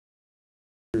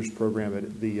Leaders program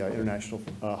at the International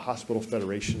Hospital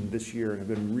Federation this year, and have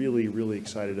been really, really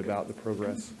excited about the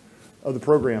progress of the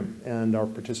program and our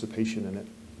participation in it.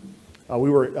 We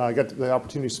got the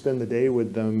opportunity to spend the day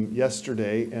with them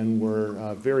yesterday, and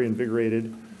we're very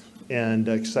invigorated and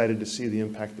excited to see the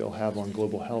impact they'll have on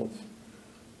global health.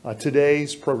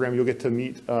 Today's program, you'll get to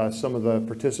meet some of the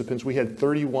participants. We had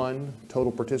 31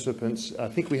 total participants. I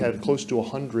think we had close to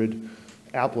 100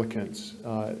 applicants.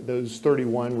 Those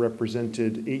 31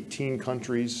 represented 18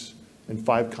 countries and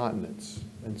 5 continents.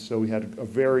 And so we had a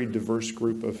very diverse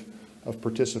group of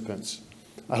participants.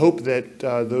 I hope that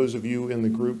those of you in the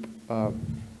group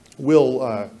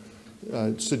will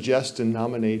suggest and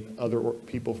nominate other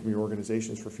people from your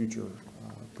organizations for future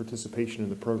participation in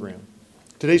the program.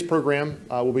 Today's program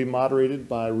will be moderated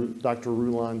by Dr.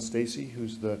 Rulon Stacy,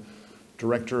 who's the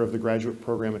Director of the Graduate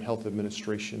Program in Health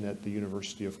Administration at the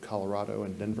University of Colorado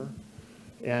in Denver.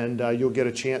 And you'll get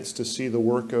a chance to see the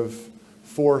work of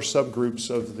 4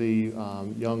 subgroups of the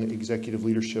Young Executive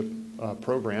Leadership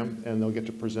program, and they'll get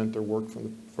to present their work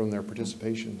from their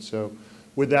participation. So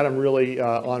with that, I'm really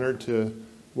honored to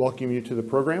welcome you to the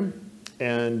program.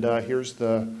 And here's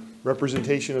the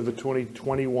representation of the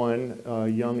 2021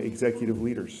 Young Executive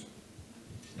Leaders.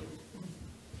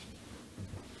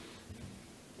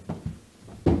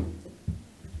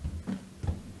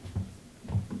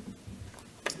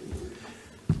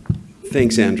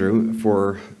 Thanks, Andrew,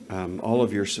 for all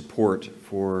of your support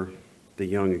for the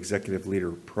Young Executive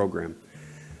Leader program.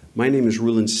 My name is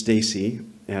Rulon Stacy.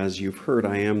 As you've heard,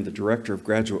 I am the Director of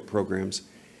Graduate Programs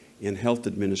in Health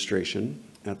Administration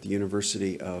at the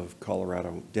University of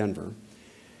Colorado, Denver,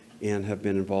 and have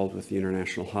been involved with the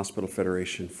International Hospital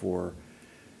Federation for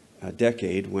a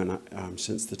decade,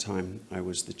 since the time I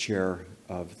was the chair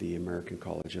of the American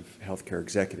College of Healthcare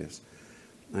Executives.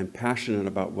 I'm passionate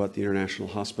about what the International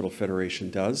Hospital Federation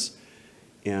does,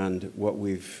 and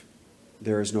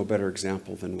there is no better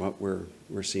example than what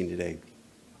we're seeing today.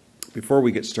 Before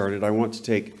we get started, I want to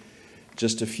take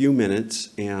just a few minutes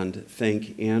and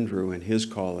thank Andrew and his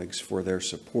colleagues for their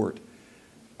support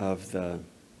of the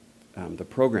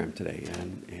program today.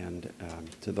 And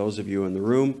to those of you in the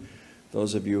room,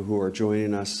 those of you who are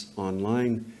joining us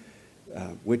online,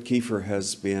 Whit Kiefer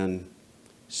has been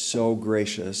so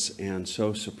gracious and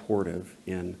so supportive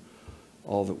in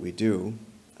all that we do.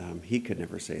 He could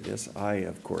never say this. I,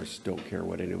 of course, don't care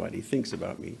what anybody thinks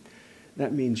about me.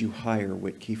 That means you hire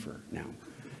Whit Kiefer now.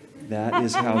 That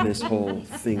is how this whole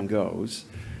thing goes.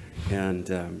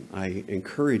 And I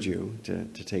encourage you to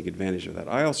take advantage of that.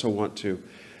 I also want to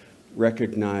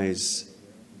recognize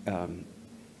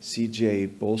C.J.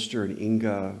 Bolster and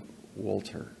Inga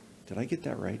Walter. Did I get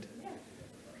that right?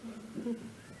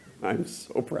 I'm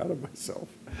so proud of myself.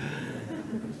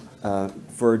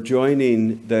 For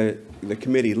joining the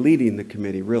committee, leading the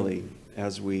committee, really,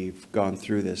 as we've gone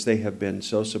through this. They have been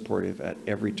so supportive at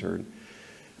every turn.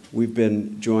 We've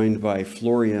been joined by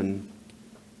Florian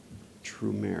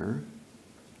Trumer.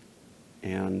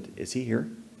 And is he here?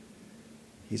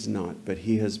 He's not, but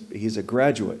he's a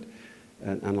graduate,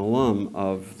 an alum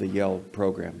of the Yale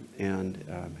program, and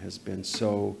has been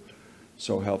so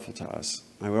helpful to us.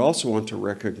 I would also want to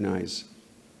recognize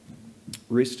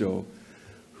Risto,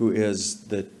 who is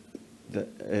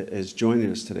is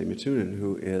joining us today, Matunin,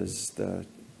 who is the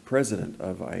president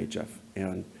of IHF.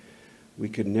 And we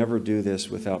could never do this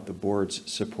without the board's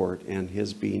support, and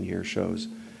his being here shows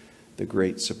the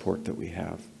great support that we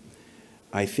have.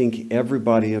 I think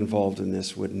everybody involved in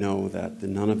this would know that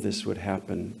none of this would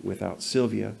happen without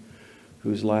Sylvia,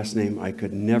 whose last name I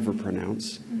could never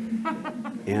pronounce.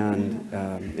 And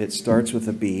it starts with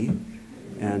a B.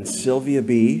 And Sylvia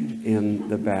B. in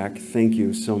the back, thank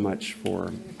you so much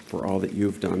for all that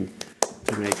you've done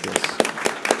to make this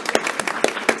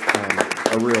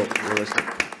a realistic.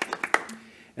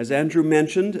 As Andrew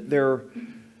mentioned, there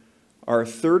are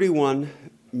 31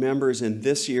 members in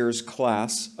this year's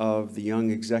class of the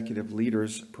Young Executive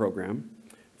Leaders program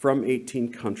from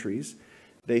 18 countries.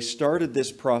 They started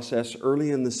this process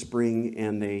early in the spring,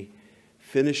 and they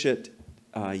finish it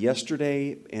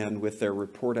yesterday and with their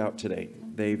report out today.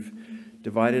 They've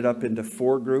divided up into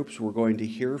 4 groups. We're going to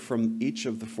hear from each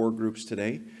of the 4 groups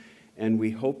today, and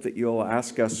we hope that you'll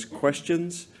ask us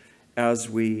questions as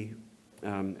we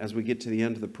get to the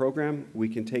end of the program. We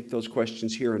can take those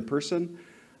questions here in person.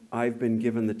 I've been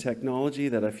given the technology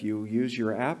that if you use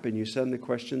your app and you send the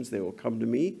questions, they will come to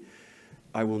me.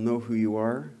 I will know who you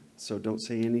are, so don't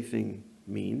say anything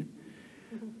mean.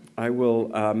 I will,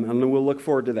 and we'll look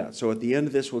forward to that. So at the end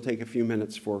of this, we'll take a few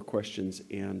minutes for questions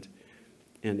and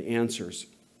answers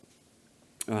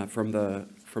from the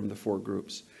 4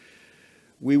 groups.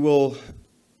 We will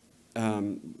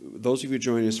those of you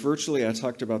joining us virtually, I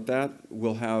talked about that.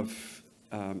 We'll have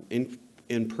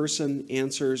in-person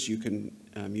answers. You can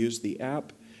use the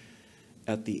app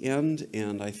at the end,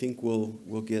 and I think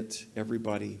we'll get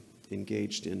everybody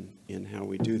engaged in how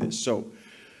we do this. So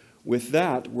with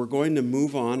that, we're going to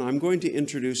move on. I'm going to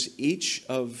introduce each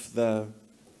of the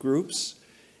groups,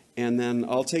 and then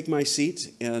I'll take my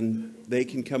seat, and they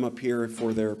can come up here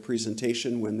for their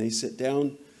presentation. When they sit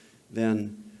down,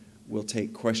 then we'll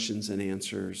take questions and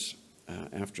answers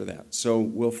after that. So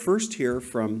we'll first hear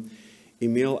from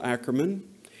Emil Ackerman.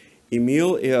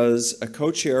 Emil is a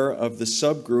co-chair of the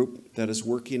subgroup that is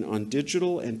working on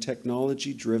digital and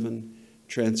technology-driven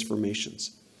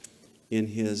transformations. In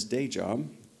his day job,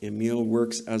 Emil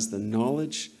works as the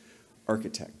knowledge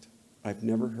architect. I've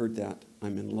never heard that.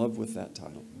 I'm in love with that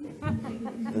title.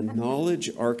 The knowledge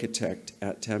architect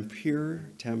at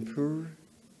Tampere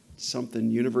something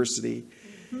university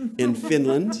in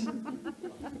Finland.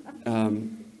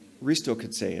 Risto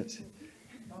could say it.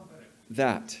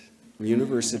 That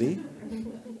university,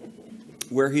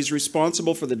 where he's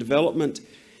responsible for the development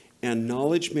and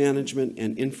knowledge management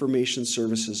and information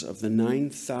services of the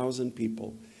 9,000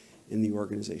 people in the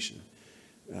organization.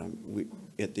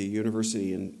 At the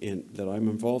university that I'm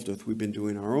involved with, we've been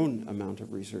doing our own amount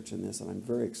of research in this, and I'm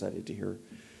very excited to hear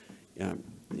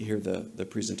the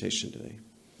presentation today.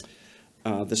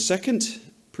 The second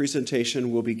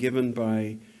presentation will be given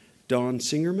by Don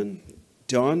Singerman.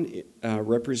 Don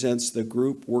represents the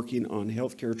group working on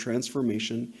healthcare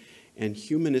transformation and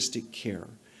humanistic care.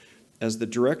 As the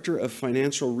Director of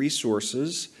Financial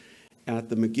Resources at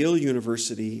the McGill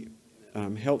University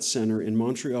Health Center in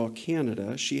Montreal,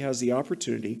 Canada, she has the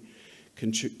opportunity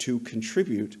to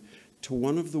contribute to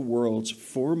one of the world's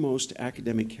foremost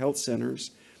academic health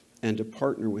centers and to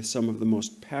partner with some of the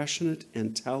most passionate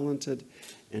and talented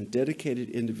and dedicated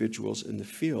individuals in the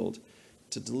field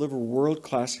to deliver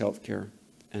world-class healthcare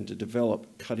and to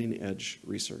develop cutting-edge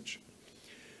research.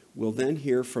 We'll then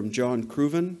hear from John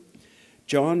Cruven.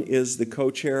 John is the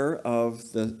co-chair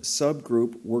of the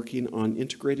subgroup working on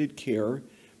integrated care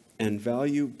and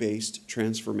value-based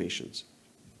transformations.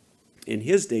 In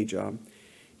his day job,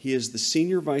 he is the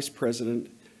senior vice president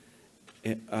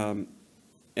at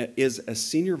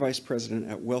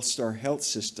Wellstar Health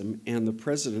System and the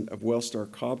president of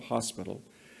Wellstar Cobb Hospital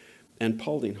and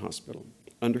Paulding Hospital.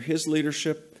 Under his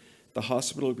leadership, the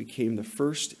hospital became the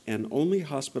first and only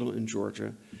hospital in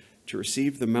Georgia to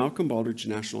receive the Malcolm Baldrige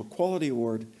National Quality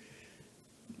Award,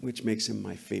 which makes him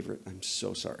my favorite. I'm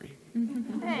so sorry.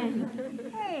 Hey.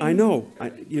 I know.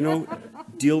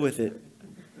 Deal with it.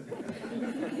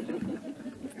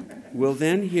 We'll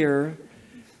then hear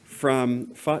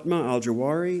from Fatma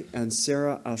Al-Jawari and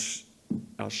Sarah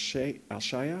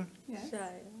Al-Shaya. Yes.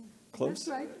 Close?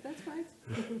 That's right.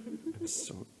 I'm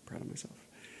so proud of myself.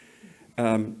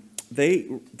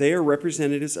 They are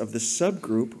representatives of the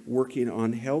subgroup working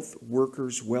on health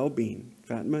workers' well-being.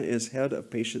 Fatma is head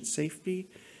of patient safety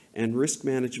and risk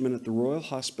management at the Royal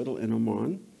Hospital in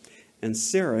Oman, and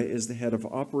Sarah is the head of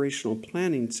operational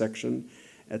planning section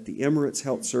at the Emirates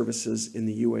Health Services in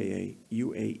the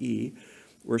UAE,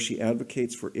 where she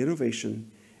advocates for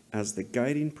innovation as the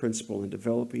guiding principle in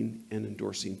developing and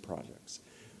endorsing projects.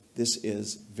 This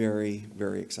is very,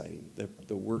 very exciting.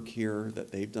 The work here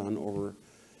that they've done over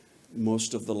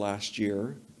most of the last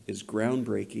year is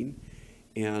groundbreaking,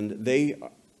 and they,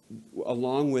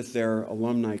 along with their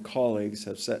alumni colleagues,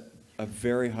 have set a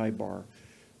very high bar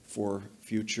for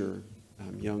future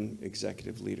young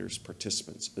executive leaders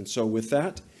participants. And so with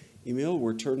that, Emil,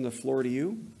 we're turning the floor to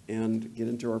you and get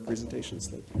into our presentations.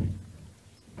 Thank you.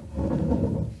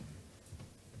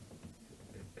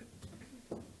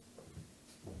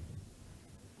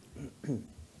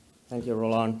 Thank you,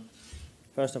 Roland.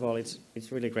 First of all, it's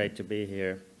really great to be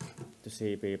here, to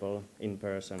see people in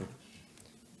person.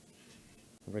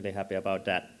 I'm really happy about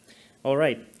that. All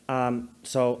right,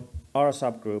 so our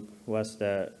subgroup was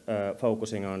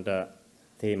focusing on the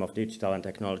theme of digital and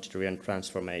technology-driven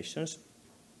transformations.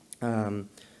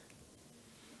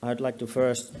 I'd like to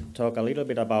first talk a little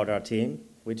bit about our team,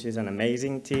 which is an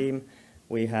amazing team.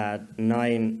 We had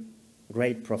 9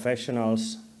 great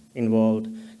professionals involved.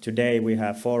 Today we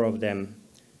have 4 of them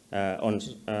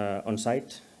on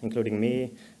site, including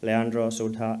me, Leandro,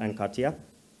 Sudha, and Katja,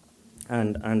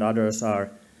 and others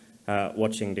are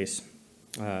watching this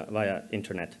via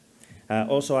internet.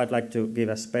 Also, I'd like to give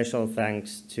a special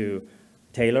thanks to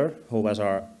Taylor, who was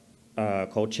our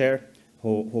co-chair,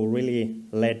 who really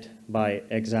led by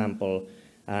example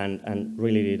and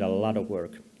really did a lot of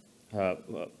work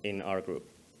in our group.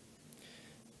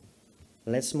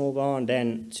 Let's move on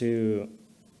then to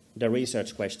the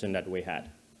research question that we had.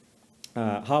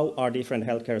 how are different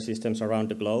healthcare systems around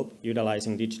the globe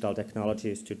utilizing digital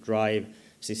technologies to drive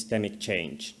systemic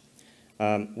change?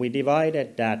 We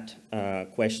divided that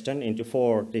question into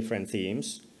 4 different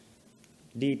themes.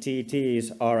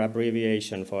 DTTs are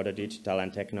abbreviation for the digital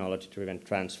and technology-driven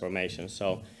transformation.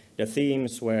 So the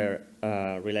themes were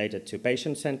related to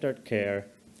patient-centered care,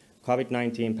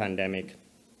 COVID-19 pandemic,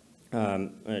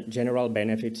 general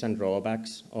benefits and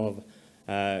drawbacks of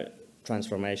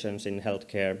transformations in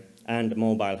healthcare, and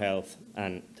mobile health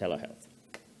and telehealth.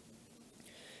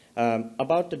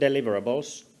 About the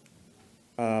deliverables,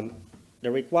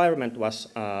 the requirement was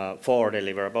 4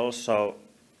 deliverables, so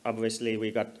obviously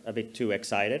we got a bit too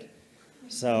excited.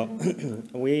 So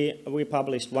we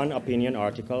published 1 opinion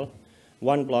article,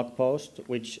 1 blog post,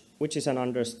 which is an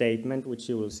understatement, which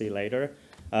you will see later,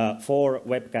 4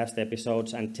 webcast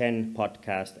episodes and 10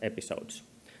 podcast episodes.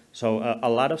 So a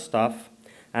lot of stuff.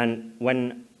 And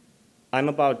when I'm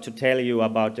about to tell you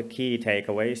about the key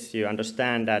takeaways, you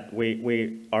understand that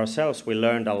we ourselves, we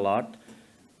learned a lot,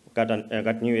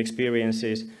 got new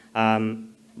experiences,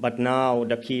 but now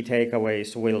the key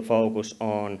takeaways will focus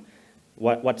on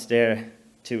what's there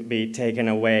to be taken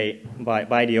away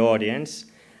by the audience,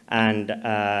 and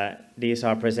these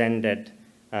are presented,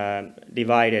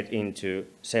 divided into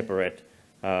separate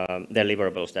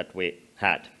deliverables that we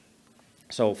had.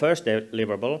 So first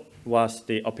deliverable was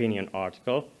the opinion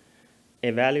article,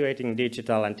 evaluating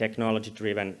digital and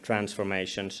technology-driven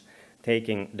transformations,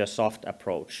 taking the SOFT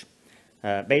approach.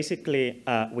 Basically,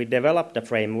 we developed a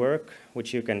framework,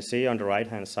 which you can see on the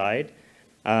right-hand side.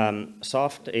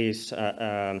 SOFT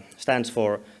stands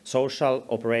for social,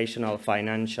 operational,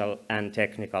 financial, and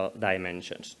technical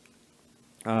dimensions.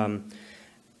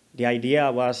 The idea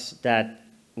was that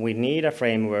we need a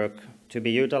framework to be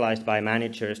utilized by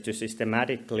managers to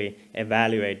systematically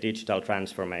evaluate digital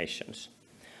transformations.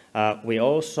 We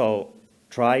also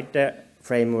tried the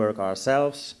framework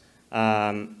ourselves.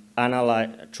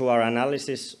 Through our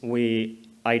analysis, we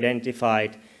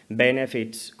identified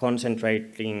benefits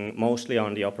concentrating mostly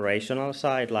on the operational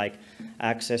side, like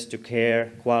access to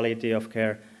care, quality of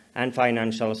care, and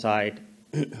financial side,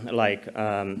 like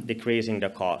decreasing the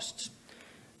costs.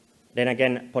 Then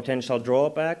again, potential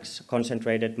drawbacks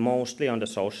concentrated mostly on the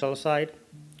social side,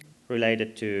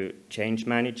 related to change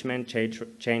management,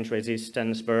 change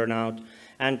resistance, burnout,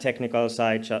 and technical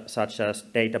side such as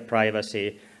data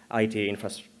privacy, IT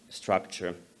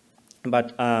infrastructure.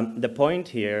 But the point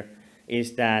here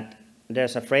is that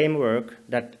there's a framework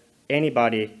that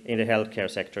anybody in the healthcare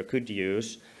sector could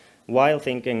use while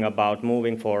thinking about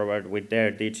moving forward with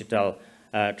their digital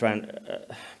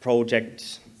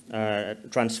projects,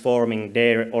 transforming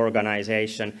their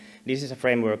organization. This is a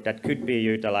framework that could be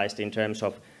utilized in terms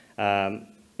of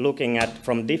looking at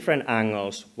from different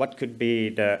angles what could be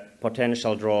the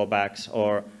potential drawbacks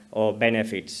or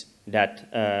benefits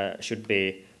that should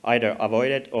be either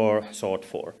avoided or sought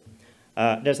for.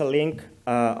 There's a link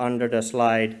under the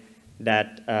slide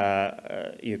that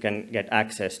you can get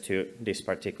access to this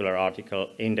particular article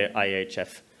in the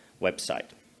IHF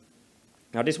website.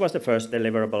 Now, this was the first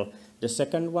deliverable. The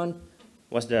second one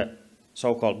was the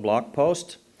so-called blog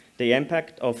post, the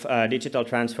impact of digital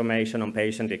transformation on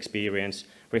patient experience,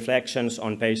 reflections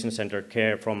on patient-centered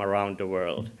care from around the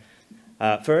world.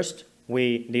 First,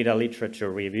 we did a literature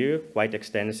review, quite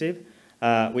extensive,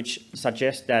 which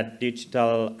suggests that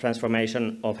digital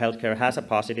transformation of healthcare has a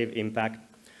positive impact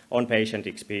on patient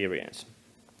experience.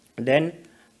 Then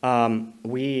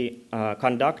we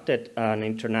conducted an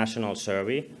international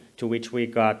survey to which we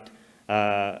got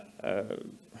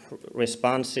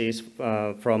responses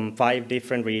from 5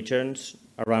 different regions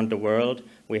around the world.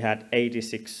 We had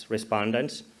 86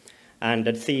 respondents, and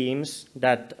the themes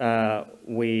that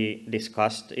we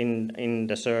discussed in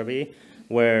the survey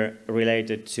were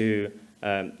related to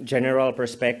general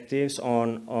perspectives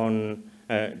on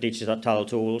digital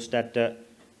tools that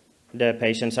the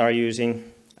patients are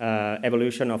using,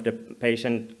 evolution of the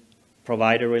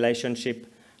patient-provider relationship,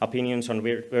 opinions on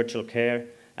virtual care,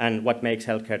 and what makes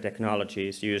healthcare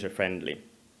technologies user-friendly.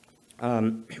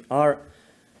 Our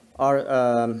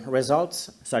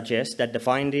results suggest that the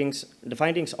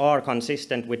findings are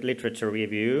consistent with literature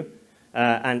review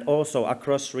and also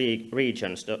across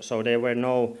regions, so there were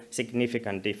no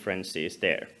significant differences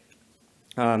there.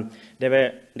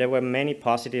 There were many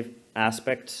positive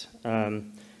aspects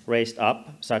raised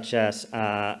up, such as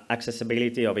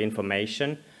accessibility of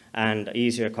information and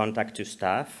easier contact to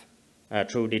staff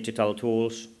through digital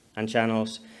tools and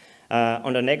channels.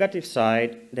 On the negative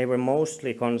side, they were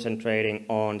mostly concentrating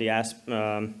on the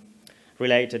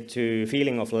related to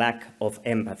feeling of lack of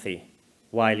empathy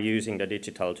while using the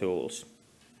digital tools.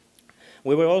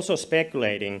 We were also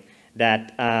speculating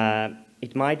that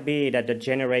it might be that the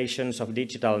generations of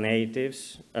digital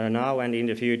natives now and in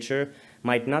the future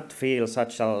might not feel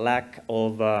such a lack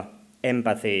of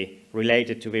empathy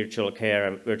related to virtual care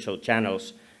and virtual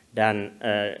channels than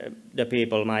the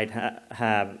people might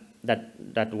have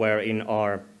that were in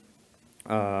our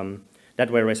that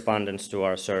were respondents to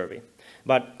our survey.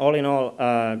 But all in all,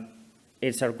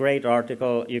 it's a great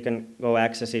article. You can go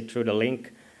access it through the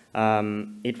link.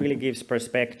 It really gives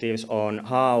perspectives on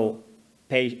how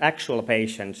actual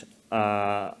patients,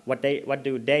 what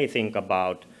do they think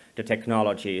about the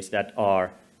technologies that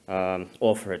are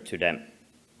offered to them.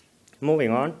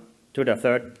 Moving on to the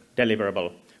third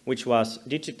deliverable, which was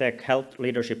Digitech Health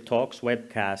Leadership Talks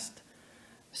webcast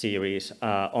series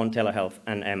on telehealth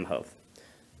and mHealth.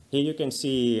 Here you can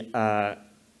see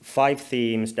 5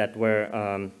 themes that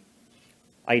were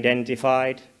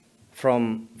identified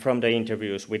from the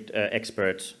interviews with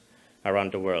experts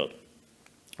around the world.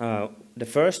 The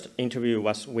first interview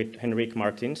was with Henrique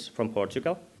Martins from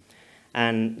Portugal,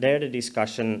 and there the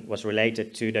discussion was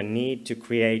related to the need to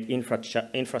create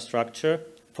infrastructure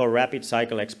for rapid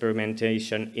cycle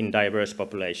experimentation in diverse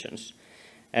populations.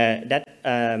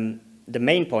 The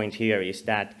main point here is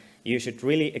that you should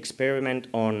really experiment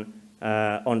on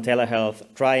telehealth,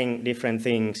 trying different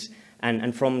things,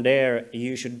 and from there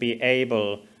you should be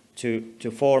able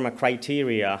to form a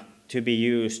criteria to be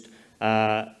used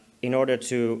in order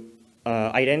to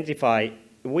identify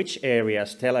which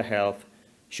areas telehealth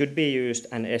should be used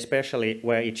and especially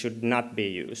where it should not be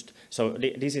used. So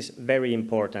this is very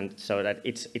important so that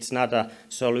it's not a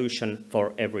solution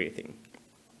for everything.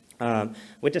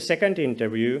 With the second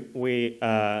interview, we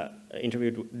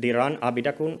interviewed Diran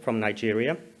Abidakun from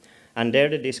Nigeria, and there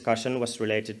the discussion was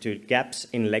related to gaps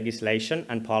in legislation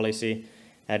and policy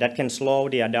that can slow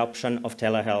the adoption of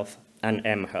telehealth and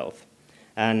mHealth.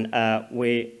 And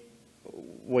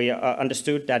we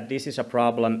understood that this is a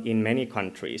problem in many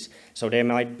countries. So there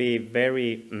might be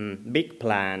very big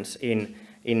plans in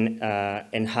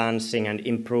enhancing and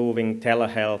improving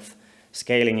telehealth,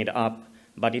 scaling it up,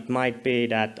 but it might be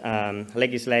that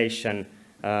legislation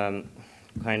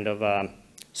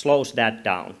slows that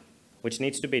down, which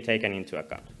needs to be taken into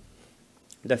account.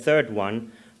 The third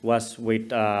one was with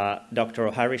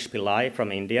Dr. Harish Pillai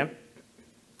from India.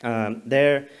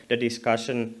 There, the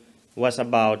discussion was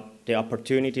about the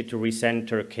opportunity to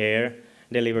recenter care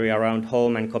delivery around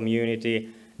home and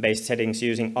community-based settings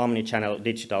using omni-channel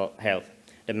digital health.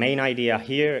 The main idea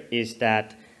here is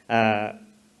that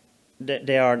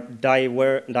there are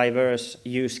diverse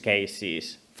use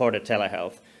cases for the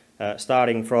telehealth,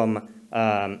 starting from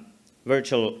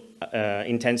virtual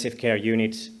intensive care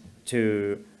units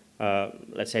to,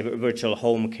 let's say, virtual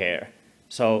home care.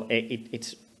 So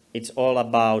it's all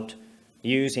about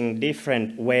using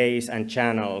different ways and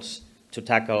channels to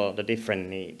tackle the different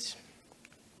needs.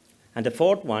 And the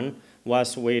fourth one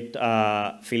was with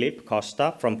Filipe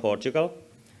Costa from Portugal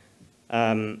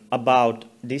about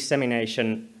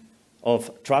dissemination of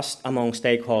trust among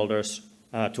stakeholders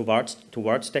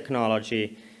towards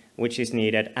technology, which is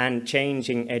needed, and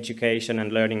changing education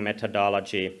and learning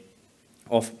methodology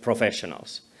of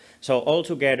professionals. So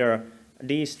altogether,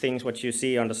 these things, what you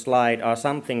see on the slide, are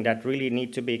something that really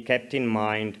need to be kept in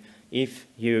mind if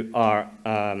you are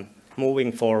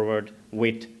moving forward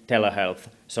with telehealth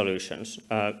solutions.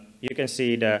 You can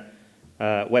see the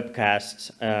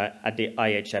webcasts at the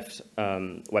IHF's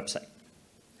website.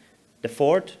 The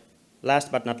fourth,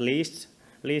 last but not least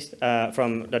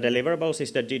from the deliverables,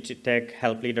 is the Digitech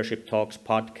Health Leadership Talks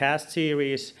podcast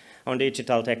series on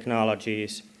digital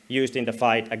technologies used in the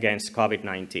fight against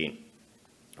COVID-19.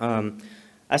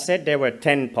 As said, there were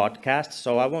 10 podcasts,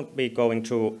 so I won't be going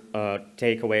through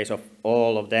takeaways of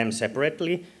all of them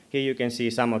separately. Here you can see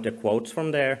some of the quotes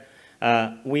from there.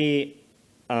 We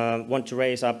want to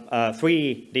raise up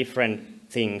 3 different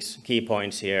things, key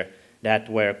points here, that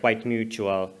were quite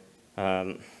mutual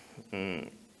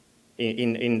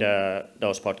in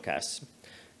those podcasts.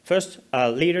 First,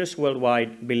 leaders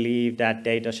worldwide believe that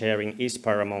data sharing is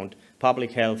paramount.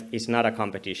 Public health is not a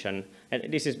competition.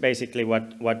 And this is basically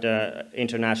what the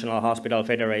International Hospital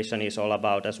Federation is all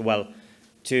about as well,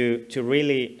 to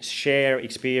really share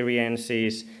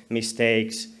experiences,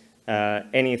 mistakes,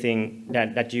 anything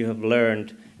that you have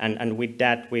learned, and with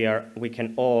that we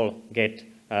can all get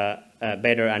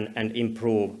better and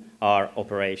improve our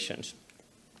operations.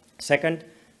 Second,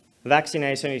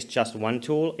 vaccination is just one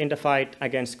tool in the fight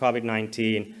against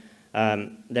COVID-19.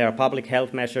 There are public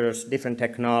health measures, different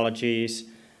technologies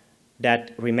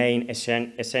that remain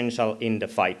essential in the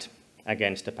fight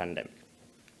against the pandemic.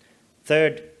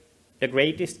 Third, the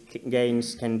greatest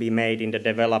gains can be made in the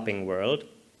developing world,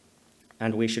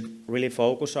 and we should really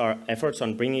focus our efforts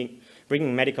on bringing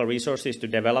medical resources to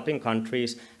developing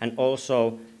countries and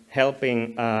also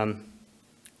helping them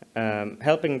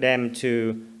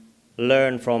to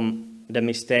learn from the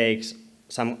mistakes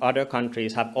some other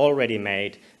countries have already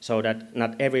made, so that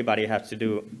not everybody has to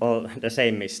do all the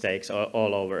same mistakes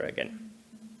all over again.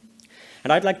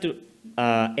 And I'd like to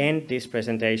end this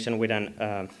presentation with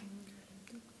an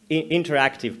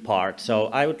interactive part. So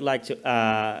I would like to,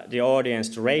 the audience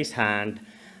to raise hand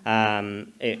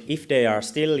if they are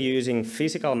still using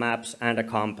physical maps and a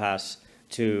compass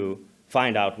to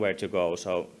find out where to go.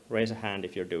 So raise a hand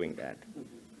if you're doing that.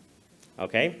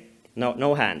 Okay?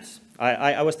 No hands.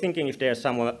 I was thinking if there's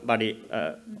somebody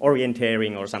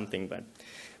orienteering or something, but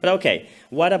okay.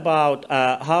 What about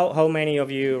how many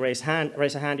of you raise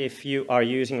a hand if you are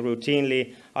using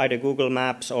routinely either Google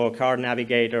Maps or Car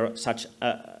Navigator, such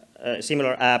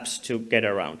similar apps to get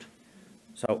around?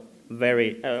 So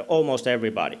almost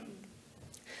everybody.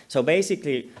 So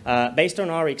basically, based on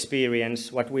our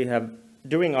experience, what we have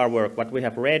during our work, what we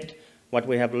have read, what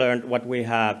we have learned, what we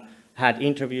have had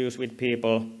interviews with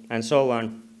people, and so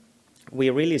on, we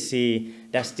really see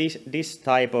that this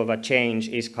type of a change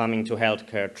is coming to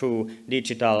healthcare through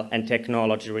digital and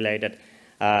technology-related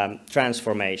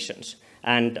transformations.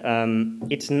 And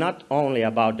it's not only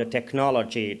about the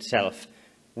technology itself.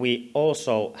 We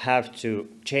also have to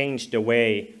change the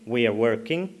way we are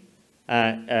working,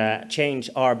 change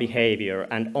our behavior,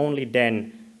 and only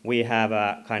then we have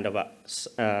a kind of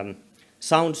a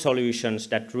sound solutions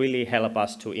that really help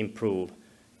us to improve.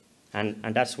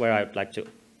 And that's where I would like to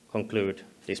conclude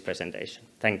this presentation.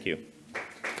 Thank you.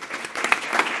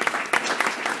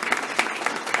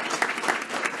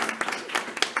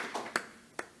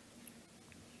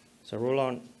 So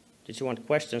Roland, did you want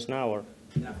questions now or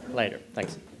later?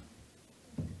 Thanks.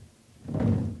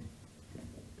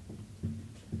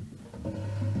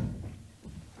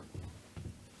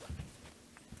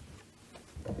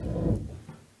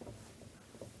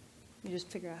 You just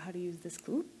figure out how to use this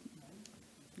glue?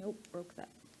 Nope, broke that.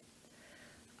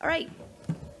 All right.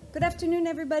 Good afternoon,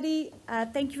 everybody.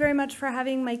 Thank you very much for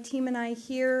having my team and I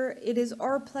here. It is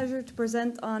our pleasure to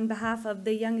present on behalf of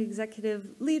the Young Executive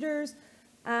Leaders.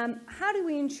 How do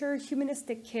we ensure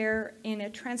humanistic care in a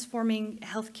transforming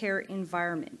healthcare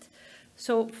environment?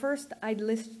 So first, I'd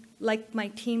like my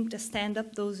team to stand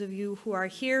up, those of you who are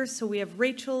here. So we have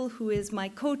Rachel, who is my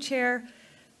co-chair.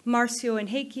 Marcio and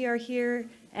Heikki are here.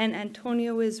 And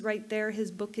Antonio is right there.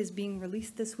 His book is being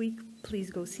released this week.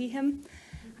 Please go see him.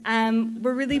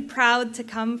 We're really proud to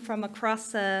come from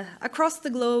across the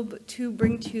globe to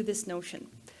bring to you this notion.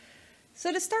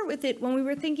 So to start with it, when we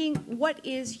were thinking, what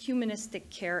is humanistic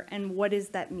care and what does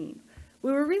that mean?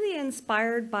 We were really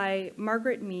inspired by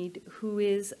Margaret Mead, who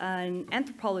is an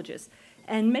anthropologist.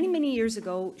 And many, many years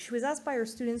ago, she was asked by her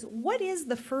students, what is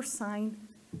the first sign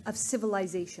of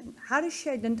civilization? How does she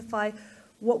identify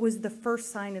what was the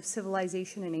first sign of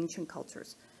civilization in ancient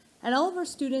cultures? And all of our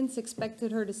students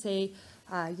expected her to say,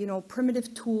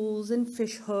 primitive tools and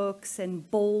fish hooks and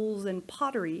bowls and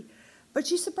pottery. But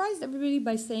she surprised everybody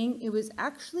by saying it was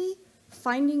actually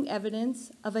finding evidence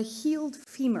of a healed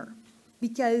femur.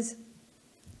 Because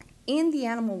in the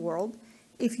animal world,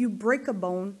 if you break a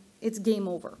bone, it's game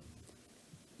over.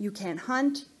 You can't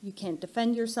hunt, you can't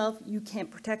defend yourself, you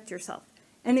can't protect yourself.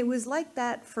 And it was like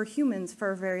that for humans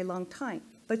for a very long time.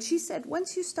 But she said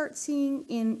once you start seeing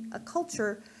in a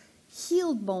culture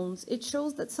healed bones, it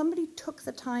shows that somebody took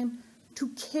the time to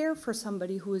care for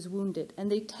somebody who is wounded, and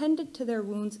they tended to their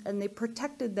wounds, and they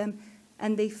protected them,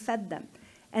 and they fed them.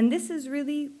 And this is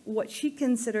really what she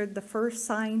considered the first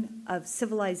sign of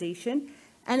civilization,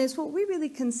 and is what we really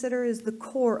consider is the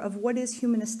core of what is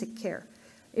humanistic care.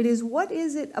 It is what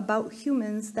is it about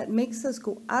humans that makes us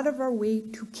go out of our way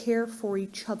to care for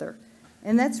each other.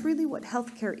 And that's really what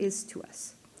healthcare is to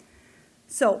us.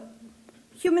 So,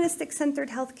 humanistic-centered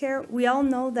healthcare, we all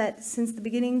know that since the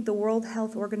beginning, the World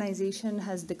Health Organization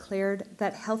has declared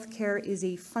that healthcare is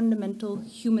a fundamental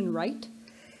human right.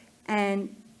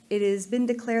 And it has been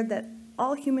declared that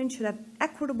all humans should have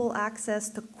equitable access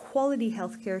to quality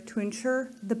healthcare to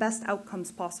ensure the best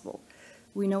outcomes possible.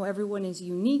 We know everyone is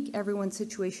unique, everyone's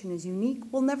situation is unique.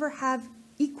 We'll never have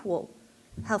equal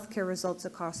healthcare results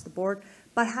across the board,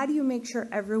 but how do you make sure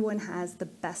everyone has the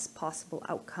best possible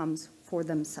outcomes for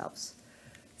themselves?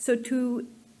 So to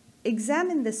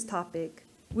examine this topic,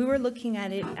 we were looking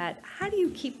at it at how do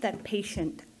you keep that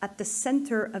patient at the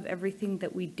center of everything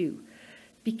that we do?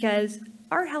 Because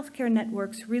our healthcare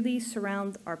networks really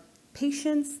surround our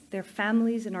patients, their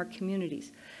families, and our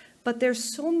communities. But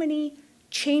there's so many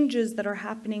changes that are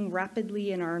happening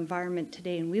rapidly in our environment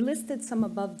today. And we listed some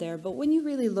above there, but when you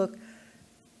really look,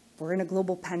 we're in a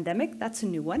global pandemic, that's a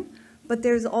new one. But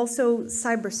there's also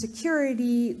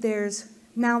cybersecurity,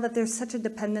 now that there's such a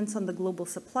dependence on the global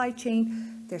supply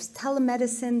chain, there's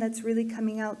telemedicine that's really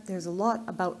coming out. There's a lot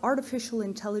about artificial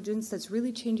intelligence that's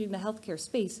really changing the healthcare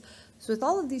space. So with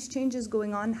all of these changes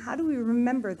going on, how do we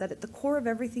remember that at the core of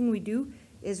everything we do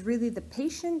is really the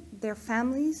patient, their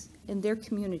families, and their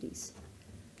communities?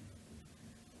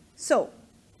 So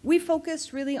we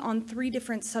focused really on 3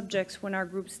 different subjects when our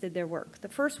groups did their work. The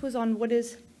first was on what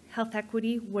is health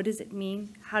equity, what does it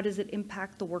mean, how does it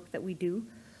impact the work that we do?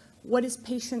 What is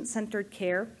patient-centered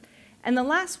care? And the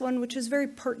last one, which is very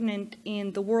pertinent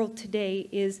in the world today,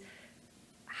 is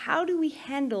how do we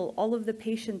handle all of the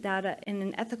patient data in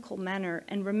an ethical manner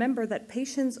and remember that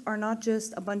patients are not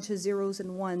just a bunch of zeros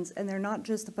and ones, and they're not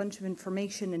just a bunch of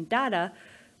information and data,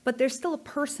 but there's still a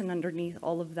person underneath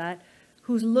all of that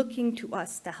who's looking to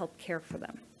us to help care for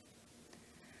them.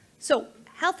 So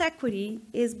health equity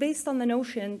is based on the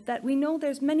notion that we know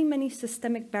there's many, many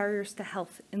systemic barriers to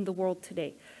health in the world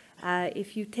today.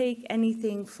 If you take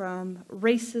anything from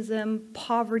racism,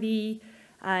 poverty,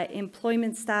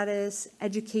 employment status,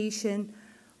 education,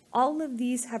 all of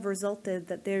these have resulted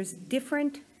that there's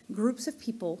different groups of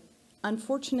people,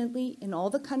 unfortunately, in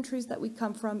all the countries that we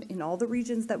come from, in all the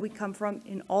regions that we come from,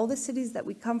 in all the cities that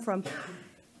we come from,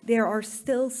 there are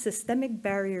still systemic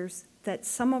barriers that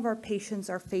some of our patients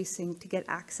are facing to get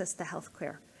access to health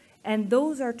care. And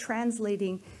those are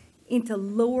translating into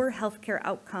lower healthcare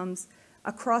outcomes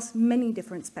across many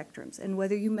different spectrums. And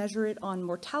whether you measure it on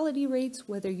mortality rates,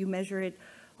 whether you measure it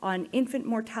on infant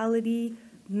mortality,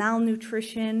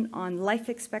 malnutrition, on life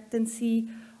expectancy,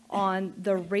 on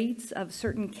the rates of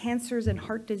certain cancers and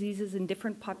heart diseases in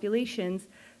different populations,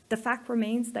 the fact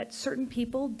remains that certain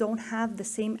people don't have the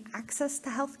same access to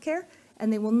healthcare,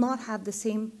 and they will not have the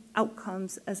same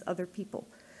outcomes as other people.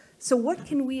 So what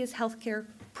can we as healthcare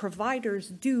providers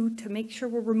do to make sure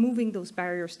we're removing those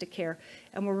barriers to care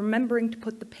and we're remembering to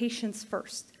put the patients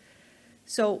first?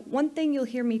 So one thing you'll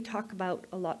hear me talk about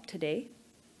a lot today,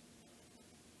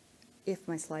 if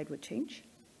my slide would change.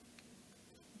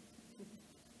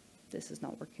 This is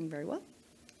not working very well.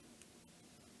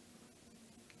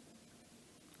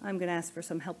 I'm going to ask for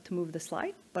some help to move the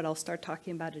slide, but I'll start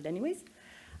talking about it anyways.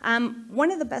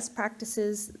 One of the best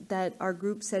practices that our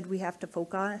group said we have to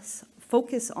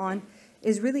focus on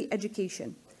is really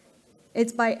education.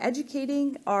 It's by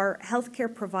educating our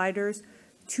healthcare providers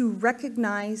to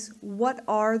recognize what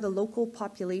are the local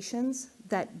populations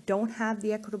that don't have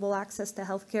the equitable access to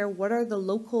healthcare, what are the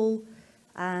local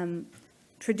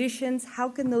traditions, how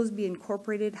can those be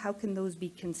incorporated, how can those be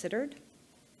considered?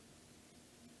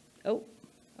 Oh,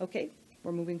 okay,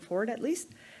 we're moving forward at least.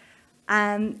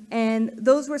 And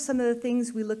those were some of the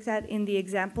things we looked at in the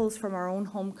examples from our own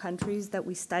home countries that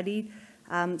we studied.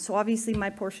 So obviously my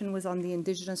portion was on the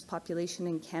Indigenous population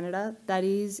in Canada. That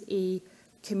is a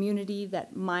community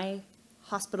that my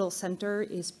hospital center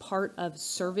is part of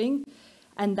serving.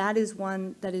 And that is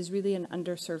one that is really an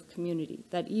underserved community.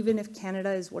 That even if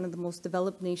Canada is one of the most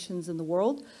developed nations in the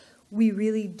world, we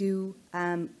really do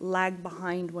lag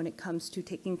behind when it comes to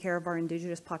taking care of our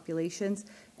Indigenous populations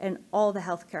and all the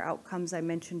healthcare outcomes I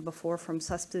mentioned before, from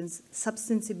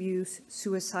substance abuse,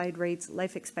 suicide rates,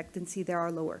 life expectancy, they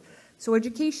are lower. So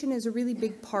education is a really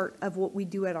big part of what we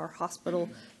do at our hospital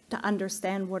to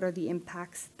understand what are the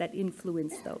impacts that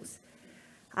influence those.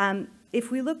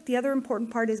 If we look, the other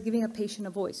important part is giving a patient a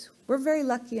voice. We're very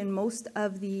lucky in most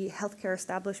of the healthcare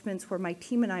establishments where my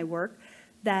team and I work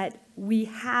that we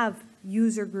have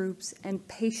user groups and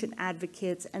patient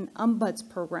advocates and ombuds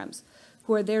programs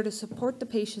who are there to support the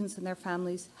patients and their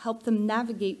families, help them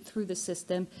navigate through the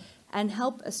system, and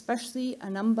help, especially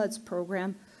an ombuds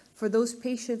program, for those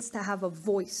patients to have a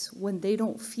voice when they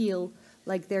don't feel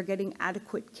like they're getting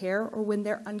adequate care or when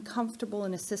they're uncomfortable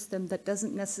in a system that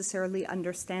doesn't necessarily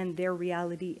understand their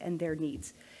reality and their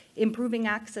needs. Improving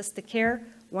access to care,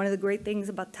 one of the great things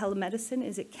about telemedicine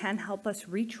is it can help us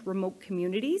reach remote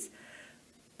communities,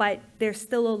 but there's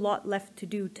still a lot left to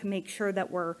do to make sure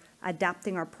that we're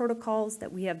adapting our protocols,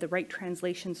 that we have the right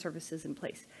translation services in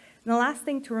place. And the last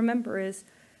thing to remember is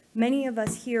many of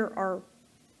us here are,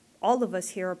 all of us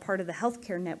here are part of the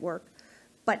healthcare network,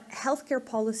 but healthcare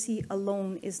policy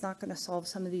alone is not going to solve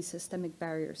some of these systemic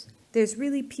barriers. There's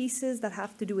really pieces that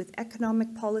have to do with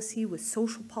economic policy, with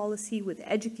social policy, with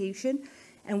education,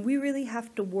 and we really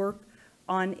have to work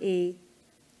on a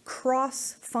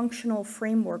cross-functional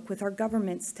framework with our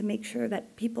governments to make sure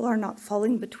that people are not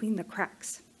falling between the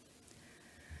cracks.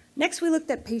 Next, we looked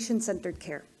at patient-centered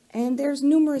care. And there's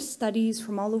numerous studies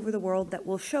from all over the world that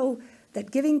will show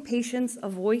that giving patients a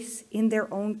voice in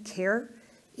their own care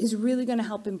is really going to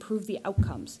help improve the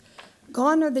outcomes.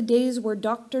 Gone are the days where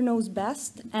doctor knows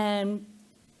best and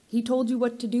he told you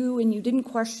what to do and you didn't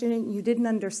question it, you didn't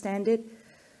understand it.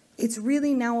 It's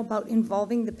really now about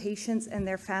involving the patients and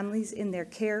their families in their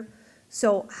care.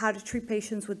 So how to treat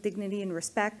patients with dignity and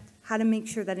respect, how to make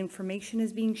sure that information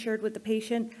is being shared with the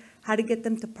patient, how to get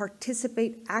them to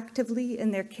participate actively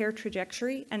in their care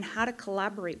trajectory, and how to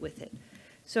collaborate with it.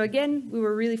 So again, we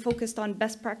were really focused on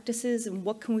best practices and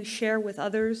what can we share with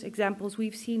others, examples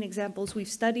we've seen, examples we've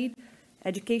studied.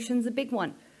 Education's a big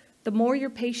one. The more your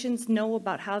patients know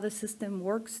about how the system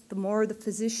works, the more the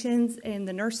physicians and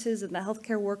the nurses and the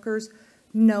healthcare workers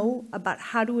know about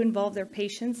how to involve their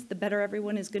patients, the better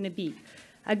everyone is going to be.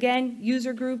 Again,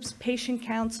 user groups, patient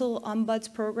council,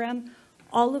 ombuds program,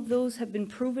 all of those have been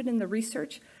proven in the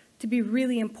research to be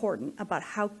really important about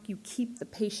how you keep the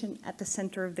patient at the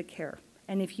center of the care.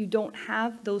 And if you don't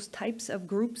have those types of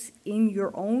groups in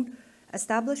your own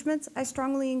establishments, I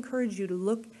strongly encourage you to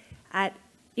look at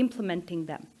implementing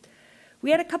them.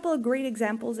 We had a couple of great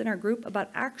examples in our group about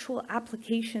actual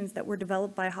applications that were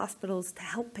developed by hospitals to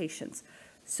help patients.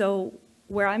 So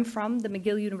where I'm from, the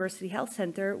McGill University Health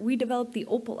Center, we developed the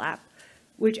Opal app,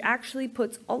 which actually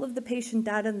puts all of the patient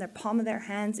data in the palm of their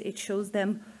hands. It shows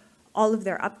them all of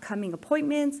their upcoming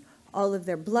appointments, all of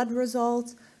their blood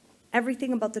results,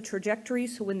 everything about the trajectory.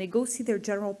 So when they go see their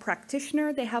general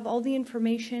practitioner, they have all the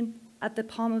information at the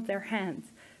palm of their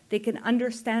hands. They can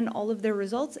understand all of their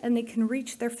results and they can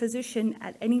reach their physician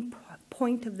at any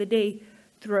point of the day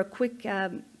through a quick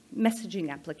messaging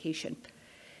application.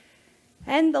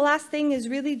 And the last thing is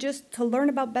really just to learn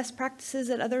about best practices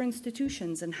at other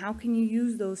institutions and how can you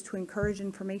use those to encourage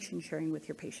information sharing with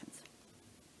your patients.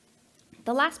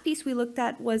 The last piece we looked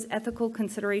at was ethical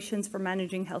considerations for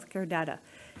managing healthcare data.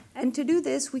 And to do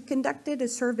this, we conducted a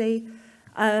survey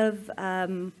of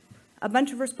a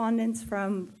bunch of respondents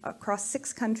from across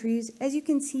 6 countries. As you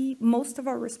can see, most of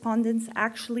our respondents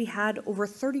actually had over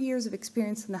 30 years of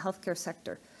experience in the healthcare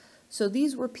sector. So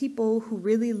these were people who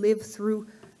really lived through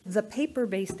the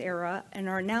paper-based era and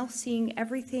are now seeing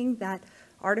everything that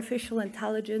artificial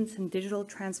intelligence and digital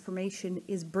transformation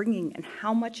is bringing and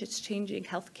how much it's changing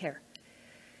healthcare.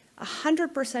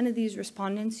 100% of these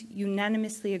respondents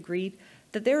unanimously agreed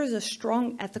that there is a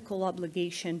strong ethical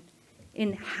obligation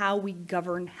in how we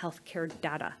govern healthcare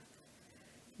data.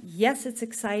 Yes, it's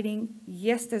exciting.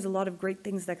 Yes, there's a lot of great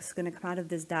things that's going to come out of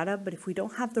this data, but if we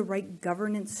don't have the right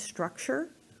governance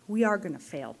structure, we are going to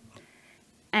fail.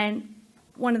 And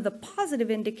one of the positive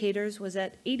indicators was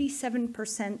that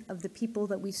 87% of the people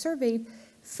that we surveyed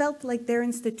felt like their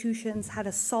institutions had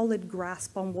a solid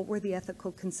grasp on what were the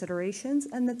ethical considerations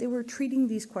and that they were treating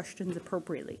these questions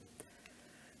appropriately.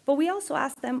 But we also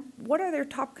asked them, what are their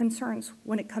top concerns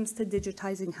when it comes to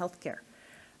digitizing healthcare?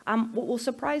 What will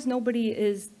surprise nobody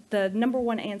is the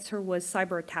 #1 answer was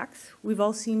cyber attacks. We've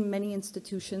all seen many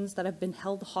institutions that have been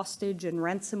held hostage and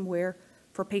ransomware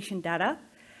for patient data.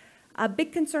 A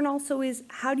big concern also is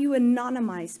how do you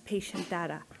anonymize patient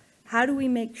data? How do we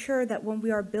make sure that when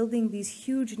we are building these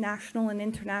huge national and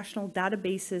international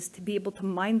databases to be able to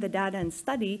mine the data and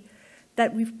study,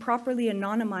 that we've properly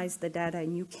anonymized the data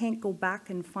and you can't go back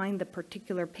and find the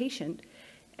particular patient?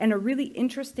 And a really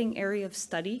interesting area of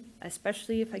study,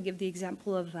 especially if I give the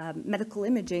example of medical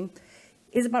imaging,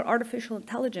 is about artificial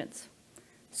intelligence.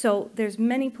 So there's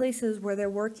many places where they're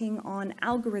working on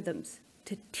algorithms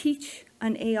to teach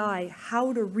an AI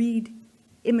how to read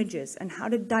images and how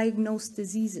to diagnose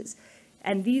diseases.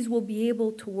 And these will be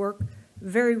able to work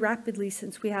very rapidly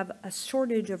since we have a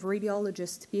shortage of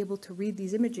radiologists to be able to read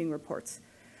these imaging reports.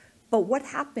 But what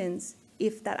happens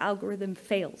if that algorithm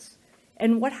fails?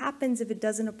 And what happens if it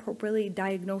doesn't appropriately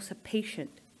diagnose a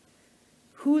patient?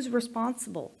 Who's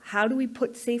responsible? How do we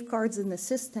put safeguards in the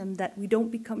system that we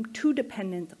don't become too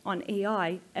dependent on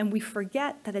AI and we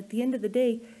forget that at the end of the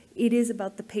day, it is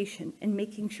about the patient and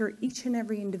making sure each and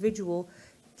every individual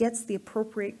gets the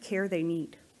appropriate care they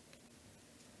need.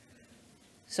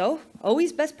 So,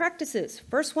 always best practices.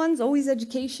 First one's always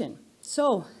education.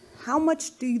 So, how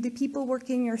much do the people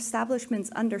working in your establishments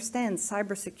understand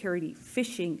cybersecurity,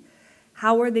 phishing?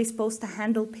 How are they supposed to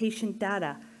handle patient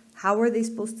data? How are they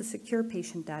supposed to secure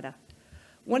patient data?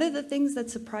 One of the things that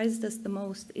surprised us the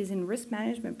most is in risk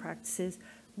management practices,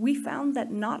 we found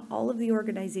that not all of the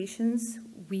organizations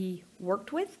we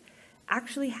worked with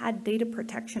actually had data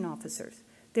protection officers.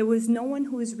 There was no one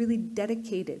who was really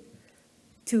dedicated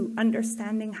to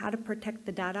understanding how to protect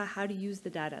the data, how to use the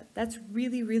data. That's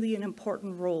really, really an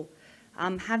important role.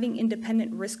 Having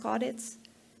independent risk audits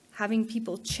having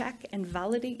people check and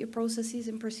validate your processes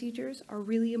and procedures are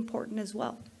really important as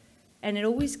well. And it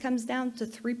always comes down to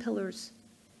 3 pillars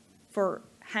for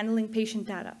handling patient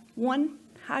data. 1,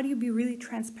 how do you be really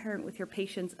transparent with your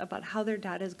patients about how their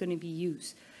data is going to be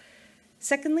used?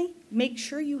 Secondly, make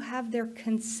sure you have their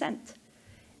consent.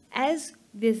 As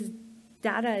this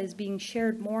data is being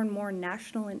shared more and more in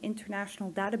national and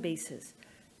international databases,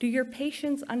 do your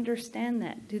patients understand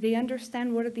that? Do they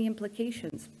understand what are the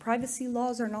implications? Privacy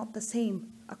laws are not the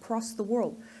same across the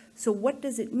world. So what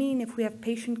does it mean if we have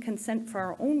patient consent for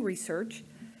our own research,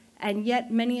 and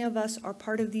yet many of us are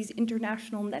part of these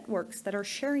international networks that are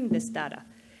sharing this data?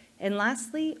 And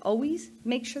lastly, always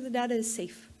make sure the data is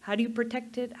safe. How do you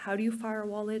protect it? How do you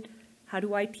firewall it? How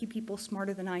do IT people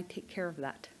smarter than I take care of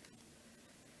that?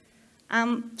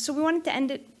 So we wanted to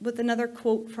end it with another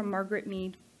quote from Margaret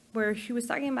Mead, where she was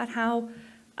talking about how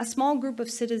a small group of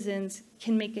citizens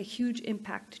can make a huge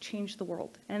impact to change the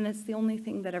world. And that's the only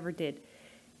thing that ever did.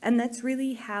 And that's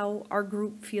really how our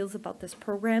group feels about this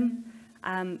program,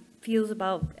 feels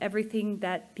about everything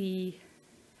that the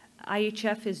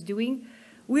IHF is doing.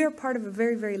 We are part of a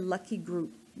very, very lucky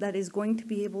group that is going to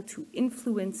be able to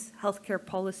influence healthcare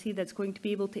policy, that's going to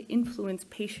be able to influence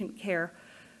patient care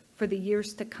for the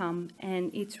years to come.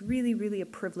 And it's really, really a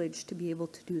privilege to be able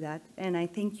to do that. And I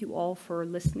thank you all for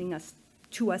listening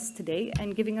to us today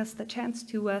and giving us the chance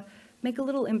to make a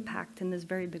little impact in this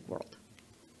very big world.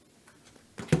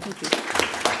 Thank you.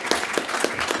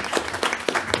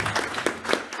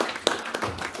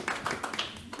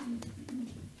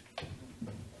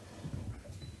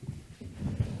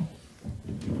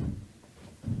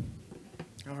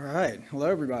 All right. Hello,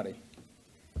 everybody.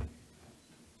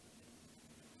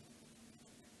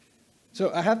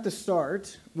 So I have to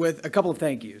start with a couple of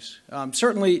thank yous.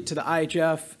 Certainly to the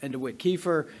IHF and to Whit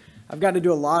Kiefer. I've got to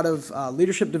do a lot of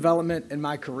leadership development in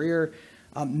my career.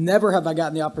 Never have I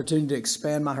gotten the opportunity to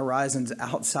expand my horizons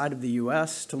outside of the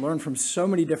U.S., to learn from so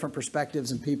many different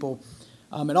perspectives and people.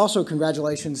 And also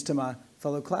congratulations to my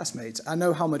fellow classmates. I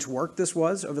know how much work this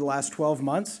was over the last 12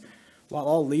 months, while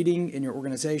all leading in your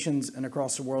organizations and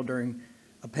across the world during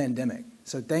a pandemic.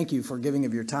 So thank you for giving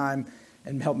of your time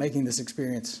and help making this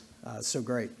experience so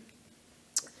great.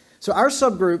 So our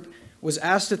subgroup was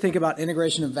asked to think about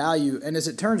integration of value, and as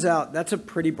it turns out, that's a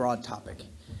pretty broad topic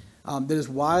that is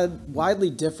widely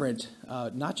different,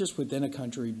 not just within a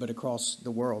country, but across the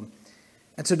world.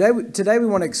 And so today we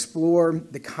want to explore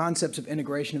the concepts of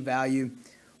integration of value.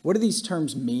 What do these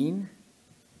terms mean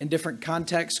in different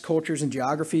contexts, cultures, and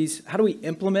geographies? How do we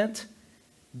implement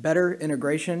better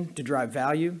integration to drive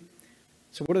value?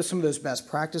 So what do some of those best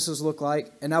practices look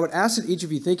like? And I would ask that each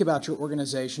of you think about your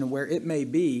organization and where it may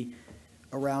be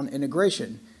around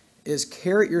integration. Is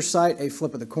carrot your site a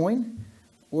flip of the coin,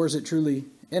 or is it truly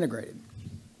integrated?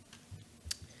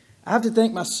 I have to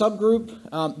thank my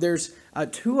subgroup. There's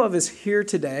 2 of us here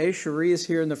today. Cherie is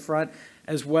here in the front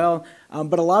as well.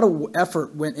 But a lot of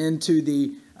effort went into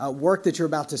the work that you're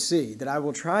about to see, that I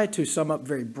will try to sum up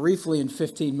very briefly in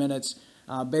 15 minutes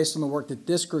based on the work that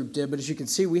this group did. But as you can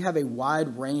see, we have a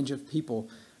wide range of people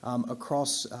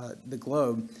across the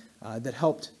globe that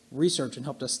helped research and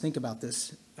helped us think about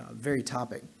this very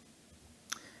topic.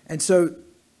 And so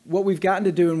what we've gotten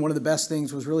to do, and one of the best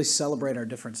things, was really celebrate our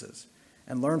differences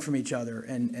and learn from each other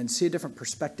and see a different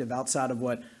perspective outside of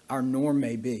what our norm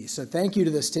may be. So thank you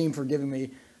to this team for giving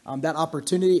me that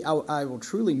opportunity. I will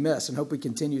truly miss and hope we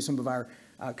continue some of our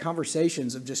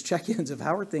conversations of just check-ins of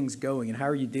how are things going and how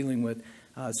are you dealing with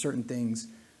certain things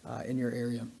in your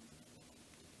area.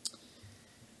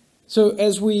 So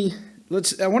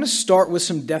I want to start with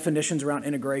some definitions around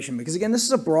integration, because again, this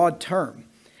is a broad term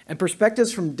and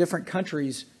perspectives from different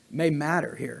countries may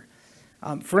matter here.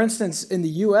 For instance, in the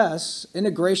US,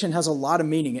 integration has a lot of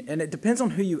meaning, and it depends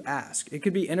on who you ask. It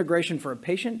could be integration for a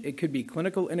patient, it could be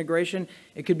clinical integration,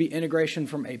 it could be integration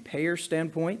from a payer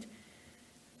standpoint.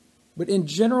 But in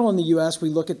general in the US, we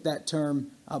look at that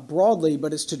term broadly,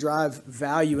 but it's to drive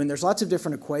value, and there's lots of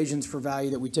different equations for value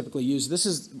that we typically use. This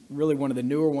is really one of the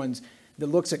newer ones that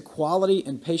looks at quality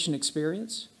and patient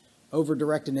experience over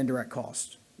direct and indirect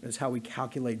cost, is how we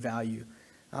calculate value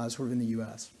sort of in the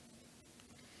US.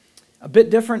 A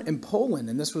bit different in Poland,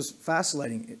 and this was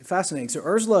fascinating. So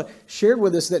Ursula shared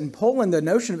with us that in Poland, the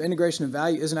notion of integration of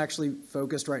value isn't actually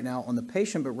focused right now on the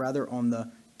patient, but rather on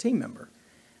the team member.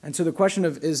 And so the question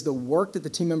of, is the work that the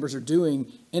team members are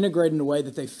doing integrated in a way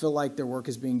that they feel like their work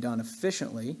is being done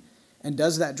efficiently? And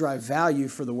does that drive value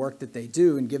for the work that they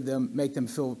do and make them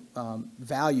feel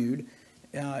valued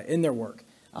in their work?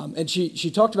 And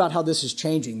she talked about how this is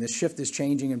changing. This shift is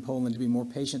changing in Poland to be more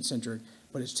patient-centric,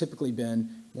 but it's typically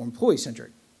been more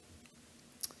employee-centric.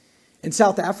 In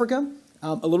South Africa,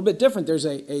 a little bit different. There's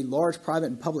a large private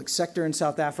and public sector in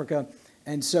South Africa.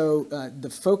 And so the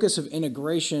focus of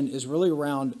integration is really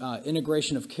around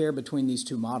integration of care between these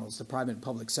two models, the private and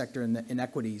public sector and the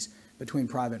inequities between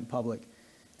private and public.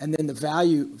 And then the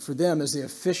value for them is the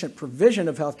efficient provision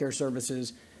of healthcare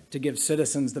services to give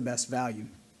citizens the best value.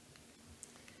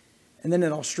 And then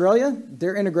in Australia,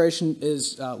 their integration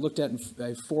is looked at in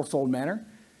a fourfold manner.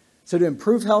 So to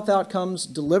improve health outcomes,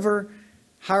 deliver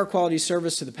higher quality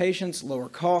service to the patients, lower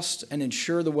costs, and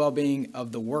ensure the well-being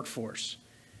of the workforce.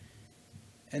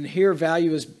 And here,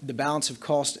 value is the balance of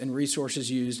cost and resources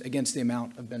used against the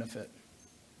amount of benefit.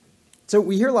 So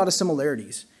we hear a lot of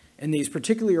similarities in these,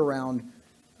 particularly around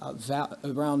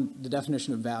the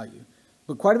definition of value.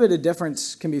 But quite a bit of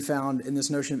difference can be found in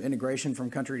this notion of integration from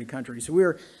country to country. So we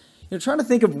were trying to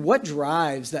think of what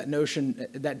drives that notion,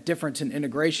 that difference in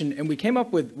integration, and we came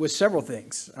up with several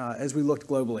things as we looked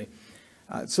globally.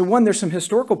 So one, there's some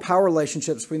historical power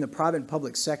relationships between the private and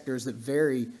public sectors that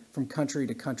vary from country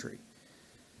to country.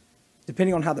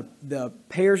 Depending on how the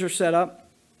payers are set up,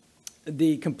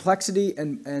 the complexity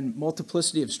and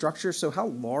multiplicity of structure, so how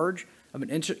large of an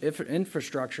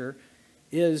infrastructure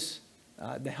is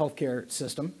the healthcare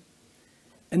system,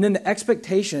 and then the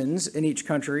expectations in each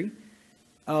country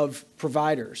of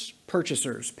providers,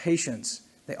 purchasers, patients.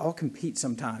 They all compete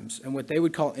sometimes, and what they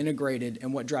would call integrated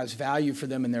and what drives value for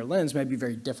them in their lens may be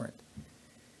very different.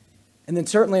 And then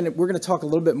certainly, and we're going to talk a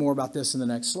little bit more about this in the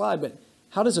next slide, but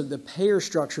how does the payer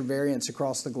structure variance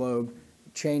across the globe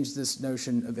change this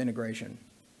notion of integration?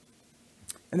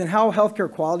 And then how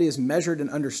healthcare quality is measured and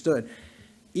understood.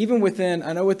 Even within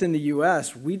the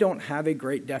US, we don't have a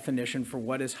great definition for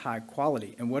what is high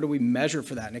quality and what do we measure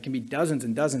for that. And it can be dozens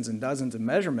and dozens and dozens of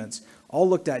measurements, all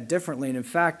looked at differently. And in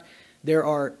fact, there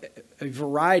are a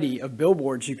variety of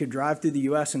billboards you could drive through the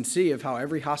US and see of how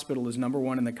every hospital is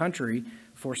 #1 in the country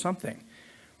for something,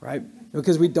 right?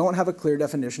 Because we don't have a clear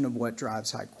definition of what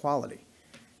drives high quality.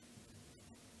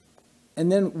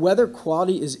 And then whether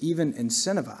quality is even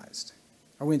incentivized.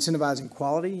 Are we incentivizing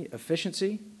quality,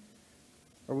 efficiency?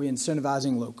 Are we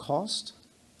incentivizing low cost?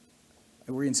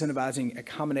 Are we incentivizing a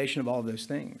combination of all of those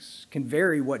things? Can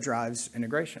vary what drives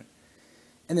integration.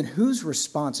 And then who's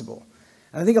responsible?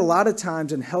 And I think a lot of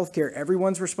times in healthcare,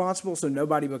 everyone's responsible, so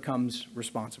nobody becomes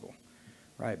responsible,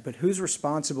 right? But who's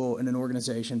responsible in an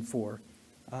organization for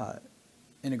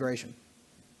integration?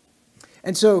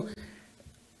 And so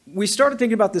we started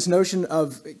thinking about this notion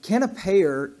of can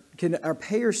our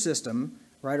payer system,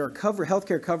 right, or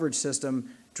healthcare coverage system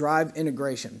drive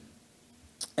integration?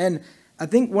 And I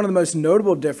think one of the most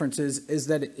notable differences is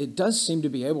that it does seem to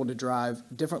be able to drive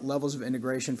different levels of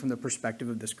integration from the perspective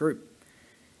of this group.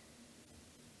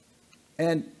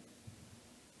 And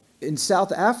in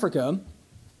South Africa,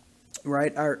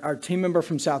 right, our team member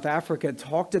from South Africa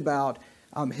talked about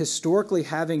historically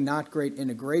having not great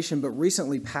integration, but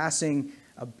recently passing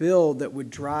a bill that would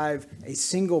drive a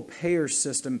single payer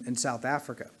system in South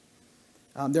Africa.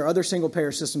 There are other single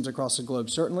payer systems across the globe,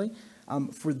 certainly.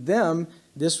 For them,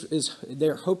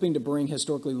 they're hoping to bring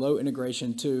historically low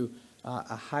integration to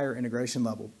a higher integration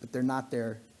level, but they're not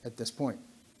there at this point.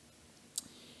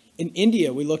 In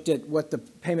India, we looked at what the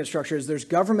payment structure is. There's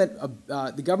government,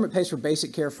 the government pays for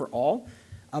basic care for all,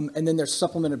 and then there's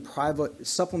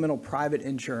supplemental private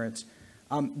insurance.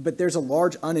 But there's a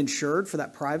large uninsured for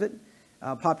that private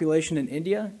population in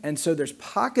India, and so there's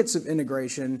pockets of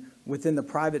integration within the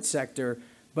private sector,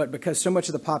 but because so much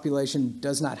of the population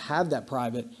does not have that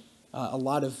private, a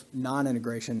lot of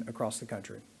non-integration across the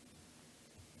country.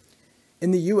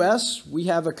 In the US, we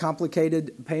have a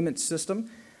complicated payment system.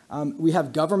 We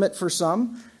have government for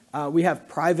some, we have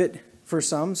private for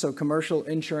some, so commercial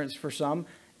insurance for some,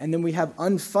 and then we have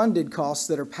unfunded costs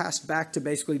that are passed back to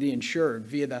basically the insured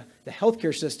via the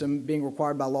healthcare system being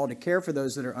required by law to care for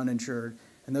those that are uninsured,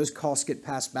 and those costs get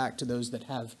passed back to those that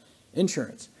have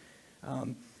insurance.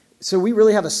 So we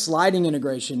really have a sliding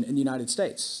integration in the United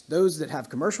States. Those that have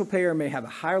commercial payer may have a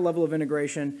higher level of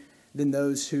integration than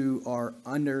those who are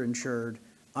underinsured,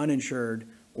 uninsured,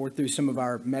 or through some of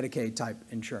our Medicaid type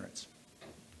insurance.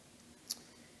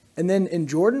 And then in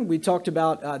Jordan, we talked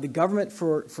about the government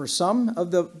for some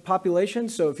of the population.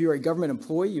 So if you're a government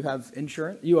employee, you have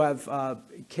insurance, you have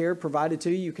care provided to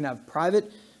you. You can have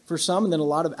private for some, and then a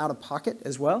lot of out-of-pocket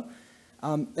as well.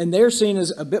 And they're seen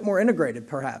as a bit more integrated,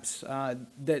 perhaps,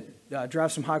 that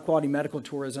drive some high-quality medical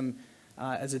tourism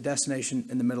as a destination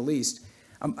in the Middle East.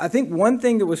 I think one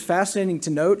thing that was fascinating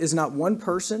to note is not one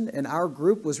person in our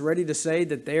group was ready to say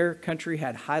that their country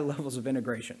had high levels of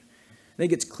integration. I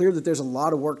think it's clear that there's a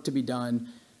lot of work to be done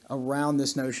around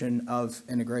this notion of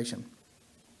integration.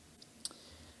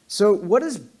 So what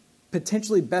does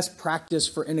potentially best practice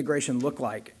for integration look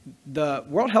like? The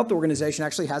World Health Organization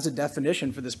actually has a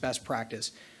definition for this best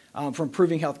practice for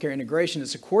improving healthcare integration.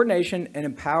 It's a coordination and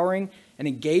empowering and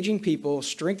engaging people,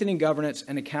 strengthening governance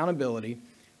and accountability,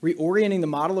 reorienting the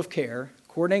model of care,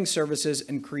 coordinating services,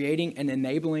 and creating an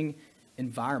enabling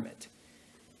environment.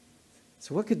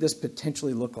 So what could this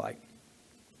potentially look like?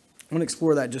 I'm going to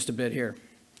explore that just a bit here.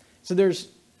 So there's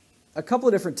a couple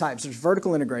of different types. There's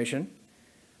vertical integration,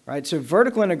 right? So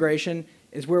vertical integration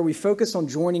is where we focus on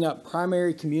joining up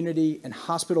primary, community, and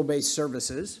hospital-based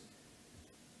services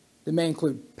that may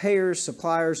include payers,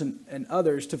 suppliers, and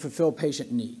others to fulfill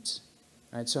patient needs,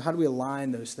 right? So how do we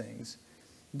align those things?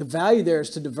 The value there is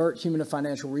to divert human and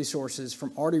financial resources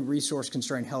from already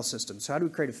resource-constrained health systems. So how do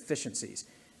we create efficiencies,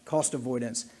 cost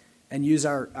avoidance, and use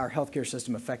our healthcare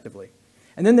system effectively?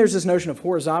 And then there's this notion of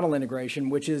horizontal integration,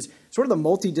 which is sort of the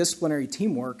multidisciplinary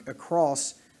teamwork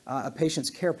across a patient's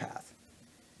care path.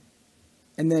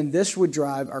 And then this would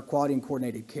drive our quality and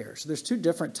coordinated care. So there's two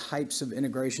different types of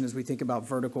integration as we think about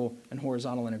vertical and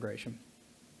horizontal integration.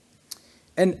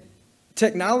 And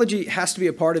technology has to be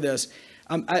a part of this.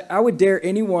 I would dare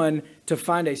anyone to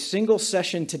find a single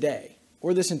session today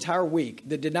or this entire week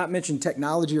that did not mention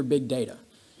technology or big data.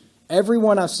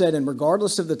 Everyone I've said, and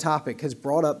regardless of the topic, has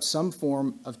brought up some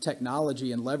form of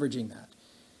technology and leveraging that.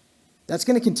 That's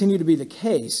going to continue to be the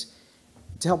case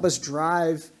to help us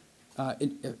drive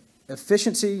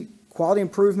efficiency, quality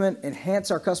improvement,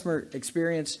 enhance our customer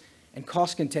experience, and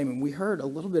cost containment. We heard a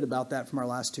little bit about that from our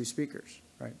last two speakers,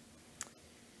 right?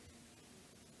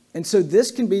 And so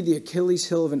this can be the Achilles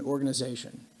heel of an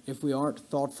organization if we aren't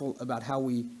thoughtful about how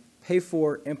we pay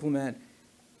for, implement.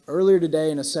 Earlier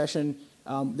today in a session,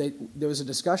 there was a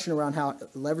discussion around how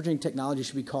leveraging technology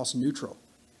should be cost neutral.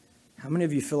 How many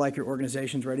of you feel like your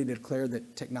organization's ready to declare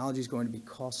that technology is going to be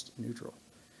cost neutral?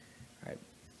 Right.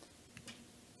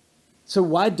 So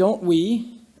why don't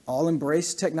we all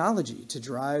embrace technology to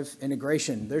drive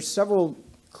integration? There's several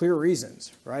clear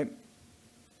reasons, right?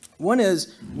 One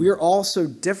is we're all so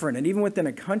different, and even within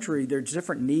a country, there's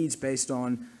different needs based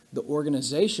on the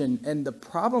organization, and the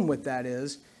problem with that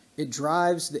is it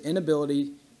drives the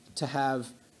inability to have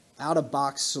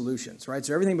out-of-box solutions, right?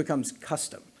 So everything becomes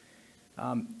custom.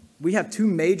 We have two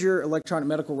major electronic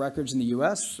medical records in the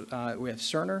US. We have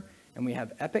Cerner and we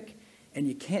have Epic, and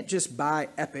you can't just buy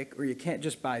Epic or you can't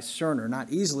just buy Cerner,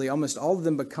 not easily. Almost all of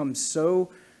them become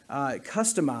so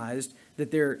customized that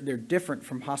they're different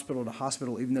from hospital to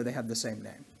hospital, even though they have the same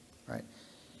name, right?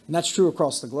 And that's true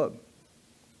across the globe.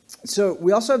 So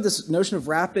we also have this notion of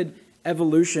rapid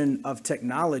evolution of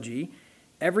technology.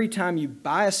 Every time you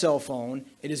buy a cell phone,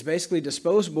 it is basically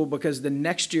disposable because the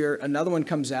next year another one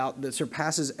comes out that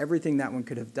surpasses everything that one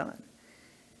could have done.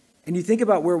 And you think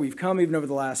about where we've come even over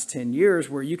the last 10 years,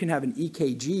 where you can have an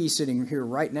EKG sitting here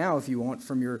right now if you want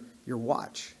from your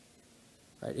watch,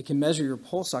 right? It can measure your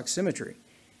pulse oximetry.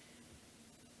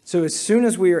 So as soon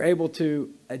as we are able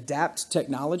to adapt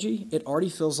technology, it already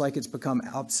feels like it's become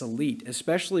obsolete,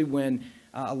 especially when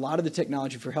a lot of the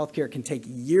technology for healthcare can take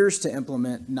years to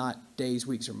implement, not days,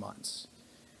 weeks, or months.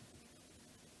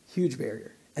 Huge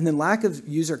barrier. And then lack of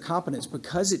user competence,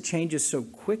 because it changes so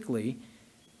quickly,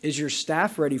 is your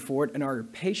staff ready for it, and are your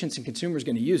patients and consumers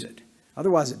going to use it?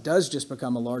 Otherwise, it does just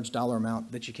become a large dollar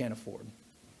amount that you can't afford.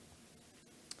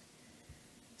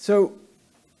 So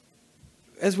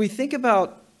as we think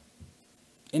about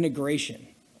integration,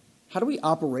 how do we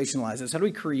operationalize this? How do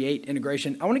we create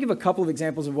integration? I want to give a couple of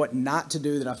examples of what not to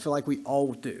do that I feel like we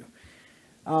all do.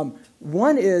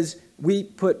 One is we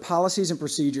put policies and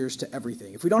procedures to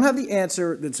everything. If we don't have the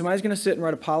answer, then somebody's going to sit and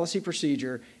write a policy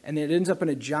procedure, and then it ends up in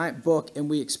a giant book, and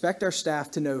we expect our staff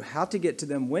to know how to get to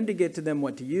them, when to get to them,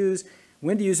 what to use,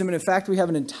 when to use them. And in fact, we have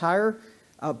an entire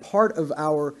part of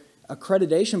our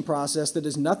accreditation process that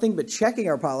is nothing but checking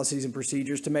our policies and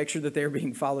procedures to make sure that they're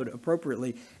being followed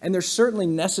appropriately. And they're certainly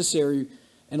necessary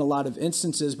in a lot of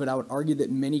instances, but I would argue that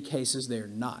in many cases they're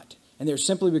not. And they're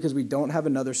simply because we don't have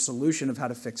another solution of how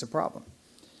to fix a problem.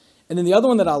 And then the other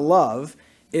one that I love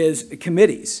is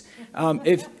committees.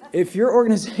 If your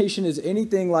organization is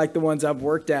anything like the ones I've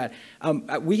worked at, I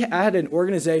had an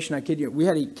organization, I kid you, we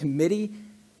had a committee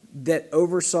that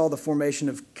oversaw the formation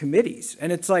of committees.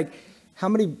 And it's like, how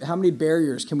many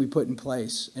barriers can we put in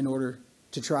place in order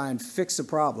to try and fix the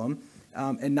problem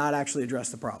and not actually address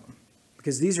the problem?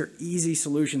 Because these are easy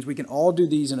solutions. We can all do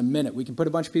these in a minute. We can put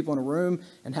a bunch of people in a room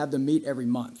and have them meet every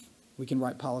month. We can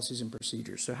write policies and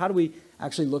procedures. So how do we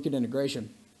actually look at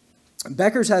integration?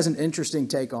 Becker's has an interesting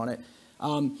take on it.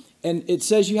 And it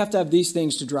says you have to have these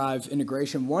things to drive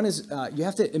integration. One is you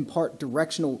have to impart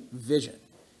directional vision.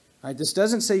 Right? This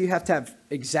doesn't say you have to have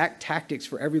exact tactics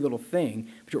for every little thing,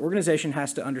 but your organization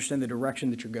has to understand the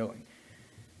direction that you're going.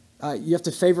 You have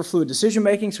to favor fluid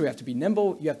decision-making, so we have to be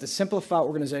nimble. You have to simplify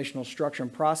organizational structure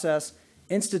and process,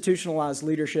 institutionalize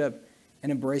leadership,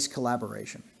 and embrace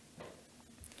collaboration.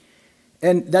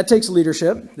 And that takes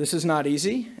leadership. This is not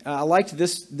easy. I liked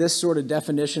this sort of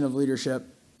definition of leadership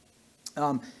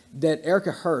that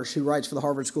Erica Hirsch, who writes for the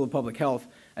Harvard School of Public Health,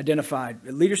 identified.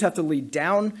 Leaders have to lead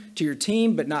down to your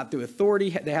team, but not through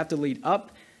authority. They have to lead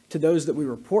up to those that we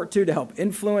report to help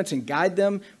influence and guide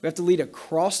them. We have to lead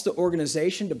across the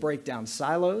organization to break down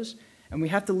silos. And we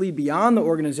have to lead beyond the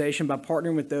organization by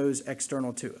partnering with those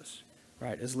external to us,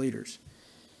 right, as leaders.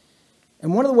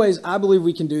 And one of the ways I believe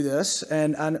we can do this,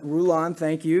 and Rulon,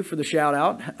 thank you for the shout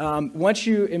out. Once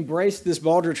you embrace this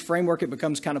Baldrige framework, it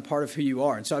becomes kind of part of who you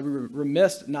are. And so I'd be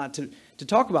remiss not to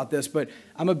talk about this, but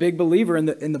I'm a big believer in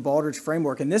the Baldrige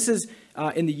framework. And this is,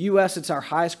 in the US, it's our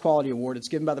highest quality award. It's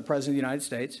given by the President of the United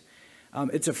States.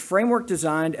 It's a framework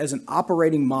designed as an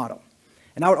operating model.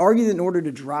 And I would argue that in order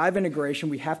to drive integration,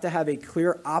 we have to have a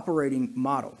clear operating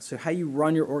model. So how you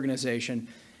run your organization.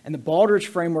 And the Baldrige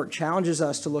framework challenges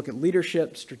us to look at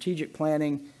leadership, strategic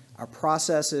planning, our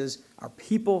processes, our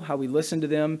people, how we listen to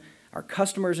them, our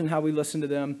customers and how we listen to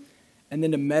them, and then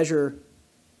to measure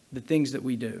the things that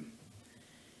we do.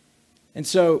 And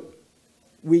so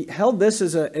we held this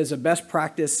as a best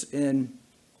practice in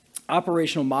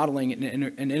operational modeling and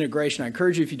integration. I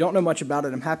encourage you, if you don't know much about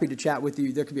it, I'm happy to chat with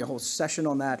you. There could be a whole session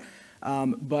on that,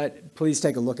 but please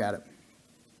take a look at it.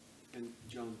 And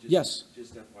John, Yes.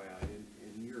 Just FYI,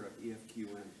 in Europe,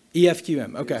 EFQM.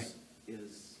 EFQM, okay.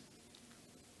 Is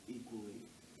equally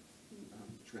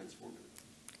transformative.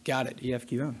 Got it,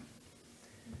 EFQM.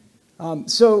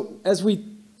 So as we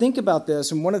think about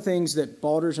this, and one of the things that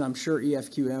Baldrige, and I'm sure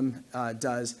EFQM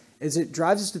does, is it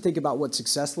drives us to think about what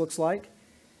success looks like.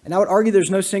 And I would argue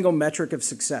there's no single metric of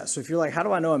success. So if you're like, how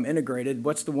do I know I'm integrated?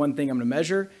 What's the one thing I'm going to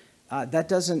measure? That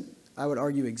doesn't, I would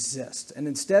argue, exist. And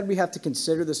instead, we have to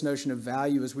consider this notion of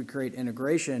value as we create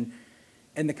integration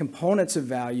and the components of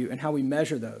value and how we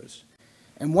measure those.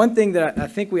 And one thing that I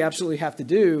think we absolutely have to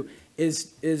do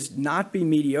is not be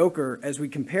mediocre as we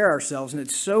compare ourselves. And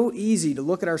it's so easy to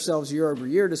look at ourselves year over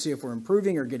year to see if we're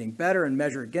improving or getting better and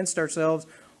measure against ourselves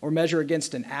or measure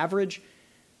against an average.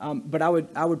 But I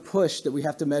would push that we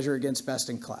have to measure against best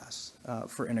in class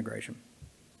for integration.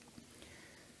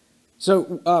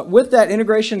 So with that,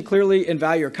 integration clearly and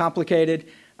value are complicated.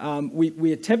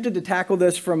 We attempted to tackle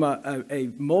this from a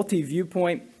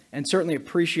multi-viewpoint and certainly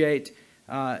appreciate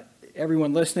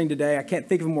everyone listening today. I can't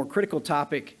think of a more critical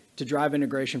topic to drive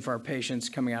integration for our patients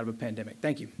coming out of a pandemic.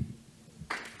 Thank you.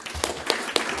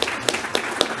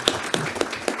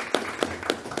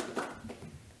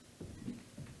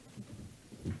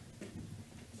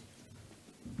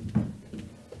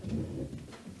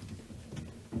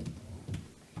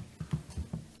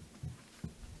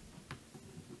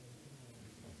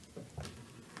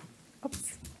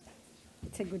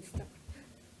 It's a good start.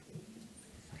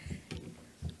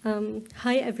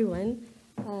 Hi, everyone.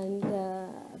 And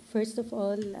first of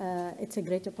all, it's a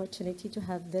great opportunity to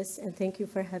have this, and thank you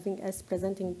for having us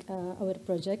presenting our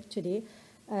project today.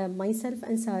 Myself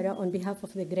and Sarah, on behalf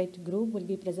of the great group, will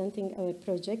be presenting our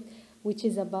project, which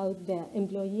is about the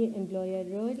employee-employer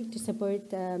role to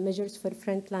support measures for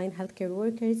frontline healthcare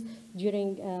workers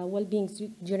during well-being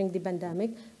during the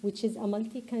pandemic, which is a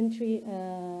multi-country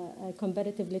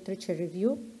comparative literature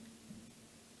review.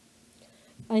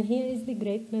 And here is the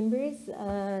great members,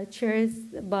 chairs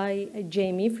by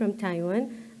Jamie from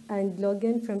Taiwan and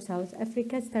Logan from South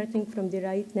Africa, starting from the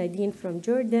right, Nadine from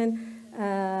Jordan,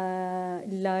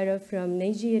 Lara from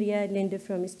Nigeria, Linda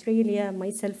from Australia,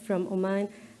 myself from Oman,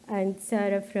 and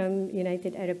Sarah from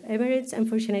United Arab Emirates.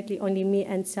 Unfortunately, only me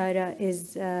and Sarah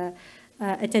is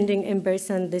attending in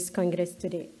person this Congress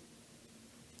today.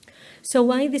 So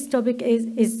why this topic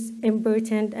is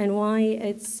important and why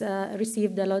it's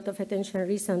received a lot of attention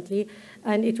recently,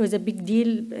 and it was a big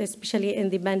deal, especially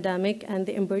in the pandemic, and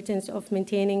the importance of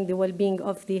maintaining the well-being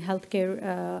of the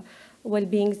healthcare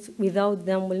well-beings. Without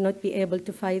them, will not be able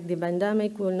to fight the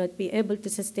pandemic, will not be able to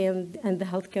sustain, and the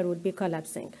healthcare will be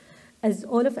collapsing. As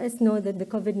all of us know that the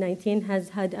COVID-19 has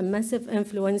had a massive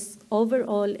influence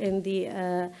overall in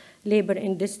the labor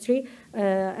industry,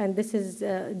 and this is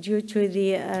due to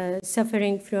the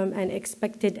suffering from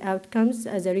unexpected outcomes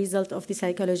as a result of the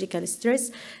psychological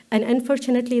stress. And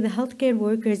unfortunately, the healthcare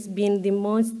workers being the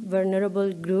most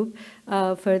vulnerable group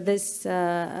for this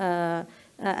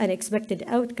unexpected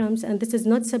outcomes, and this is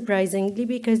not surprisingly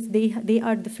because they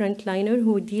are the frontliner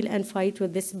who deal and fight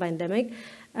with this pandemic.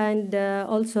 and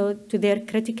also to their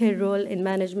critical role in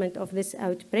management of this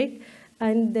outbreak.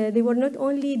 And they were not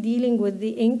only dealing with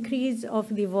the increase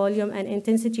of the volume and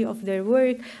intensity of their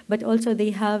work, but also they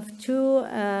have to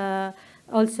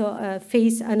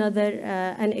face another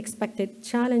unexpected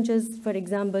challenges, for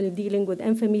example, dealing with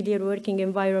unfamiliar working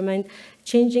environment,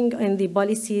 changing in the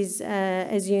policies,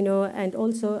 as you know, and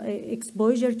also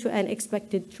exposure to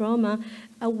unexpected trauma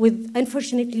with,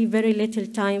 unfortunately, very little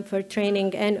time for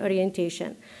training and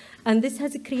orientation. And this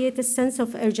has created a sense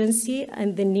of urgency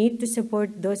and the need to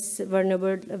support those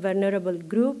vulnerable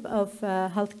group of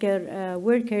healthcare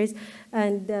workers,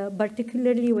 and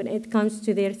particularly when it comes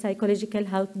to their psychological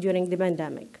health during the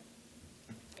pandemic.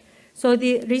 So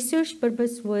the research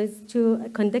purpose was to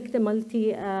conduct a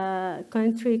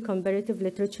multi-country comparative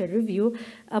literature review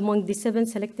among the 7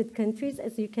 selected countries,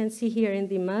 as you can see here in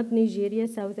the map: Nigeria,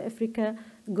 South Africa,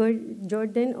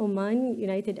 Jordan, Oman,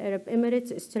 United Arab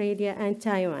Emirates, Australia, and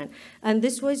Taiwan. And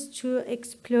this was to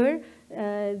explore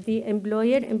the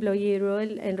employer-employee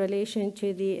role in relation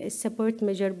to the support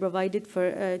measure provided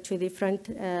to the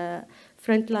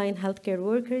frontline healthcare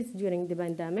workers during the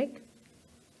pandemic.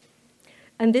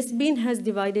 And this has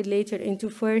divided later into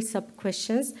 4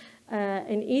 sub-questions.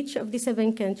 In each of the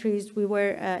 7 countries, we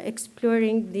were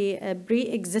exploring the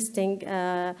pre-existing,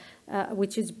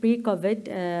 which is pre-COVID,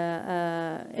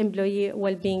 employee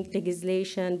well-being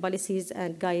legislation, policies,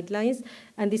 and guidelines.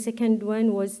 And the second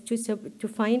one was to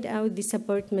find out the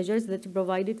support measures that are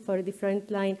provided for the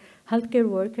frontline healthcare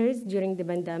workers during the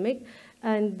pandemic.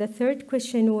 And the third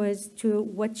question was to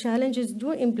what challenges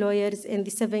do employers in the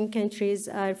 7 countries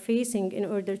are facing in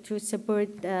order to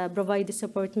provide the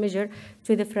support measure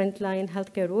to the frontline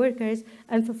healthcare workers.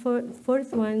 And the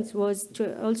fourth one was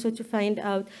to find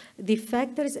out the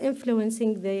factors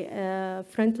influencing the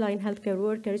frontline healthcare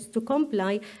workers to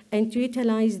comply and to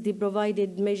utilize the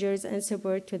provided measures and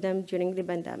support to them during the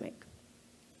pandemic.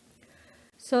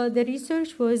 So the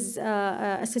research was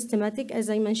a systematic, as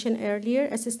I mentioned earlier,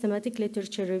 a systematic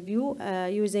literature review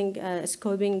using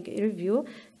scoping review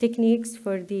techniques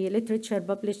for the literature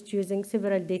published using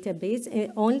several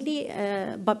databases, only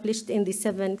published in the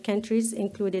 7 countries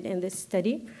included in this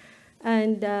study.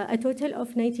 And a total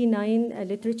of 99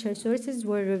 literature sources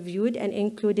were reviewed and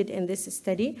included in this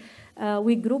study.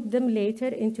 We grouped them later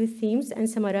into themes and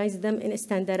summarized them in a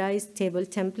standardized table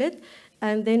template.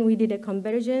 And then we did a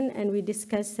comparison and we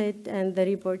discussed it, and the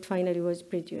report finally was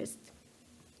produced.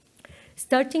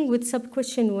 Starting with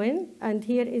sub-question 1, and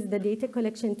here is the data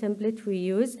collection template we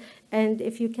use. And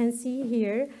if you can see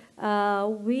here,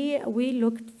 we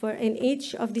looked for, in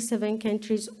each of the 7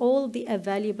 countries, all the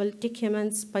available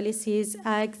documents, policies,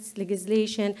 acts,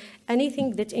 legislation,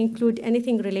 anything that include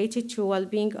anything related to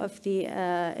well-being of the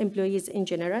employees in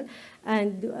general.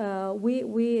 And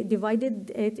we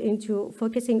divided it into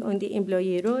focusing on the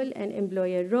employee role and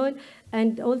employer role,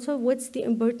 and also what's the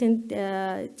important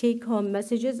take-home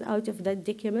messages out of the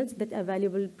documents that are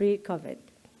available pre-COVID.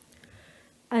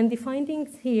 And the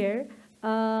findings here,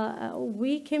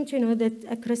 we came to know that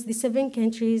across the 7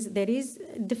 countries, there is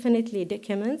definitely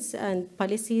documents and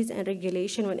policies and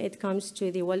regulation when it comes to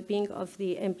the well-being of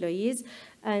the employees.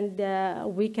 And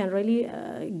we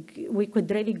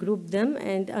could really group them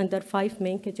and under 5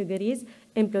 main categories: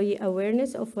 employee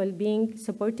awareness of well-being,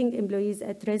 supporting employees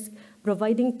at risk,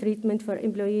 providing treatment for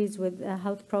employees with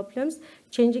health problems,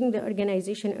 changing the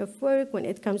organization of work when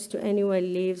it comes to annual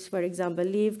leaves, for example,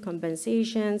 leave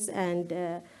compensations, and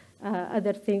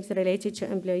other things related to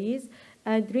employees,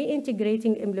 and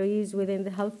reintegrating employees within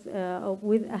the health,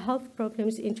 with health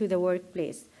problems into the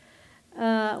workplace.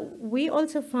 We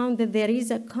also found that there is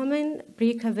a common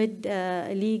pre-COVID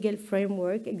legal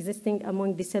framework existing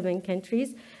among the 7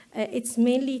 countries. It's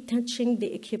mainly touching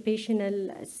the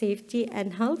occupational safety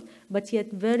and health, but yet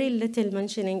very little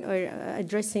mentioning or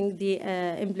addressing the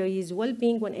employees'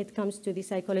 well-being when it comes to the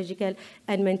psychological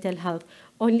and mental health.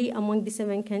 Only among the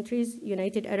 7 countries,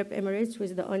 United Arab Emirates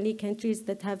was the only countries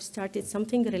that have started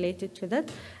something related to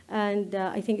that. And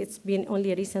I think it's been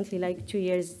only recently, like 2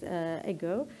 years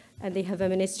ago, and they have a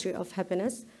Ministry of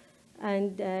Happiness.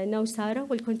 And now Sarah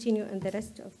will continue on the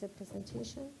rest of the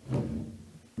presentation.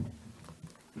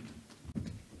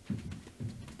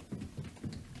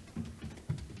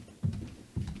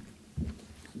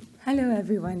 Hello,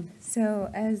 everyone.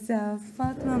 So as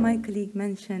Fatma, my colleague,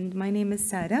 mentioned, my name is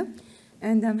Sarah,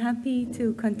 and I'm happy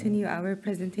to continue our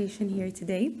presentation here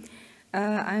today.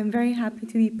 I'm very happy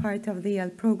to be part of the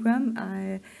YEL program.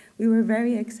 We were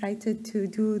very excited to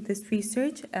do this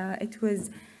research. It was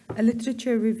a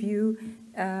literature review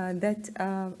that,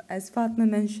 as Fatma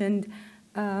mentioned,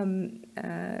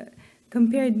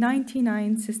 compared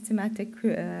 99 systematic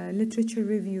literature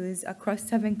reviews across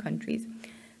 7 countries.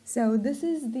 So this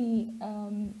is the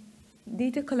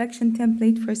data collection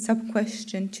template for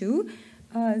sub-question 2.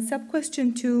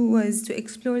 Sub-question 2 was to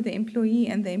explore the employee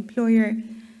and the employer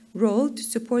role to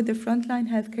support the frontline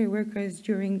healthcare workers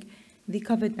during the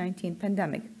COVID-19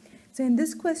 pandemic. So in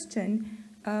this question,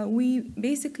 we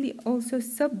basically also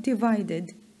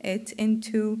subdivided it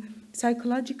into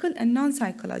psychological and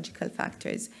non-psychological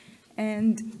factors.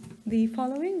 And the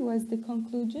following was the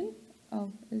conclusion.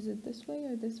 Oh, is it this way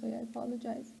or this way? I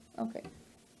apologize. Okay.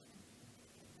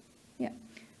 Yeah.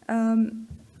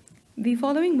 The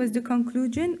following was the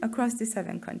conclusion across the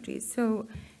 7 countries. So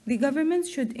the government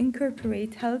should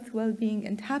incorporate health, well-being,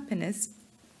 and happiness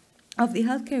of the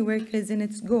healthcare workers in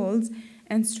its goals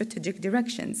and strategic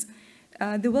directions.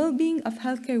 The well-being of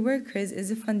healthcare workers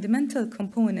is a fundamental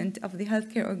component of the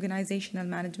healthcare organizational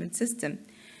management system,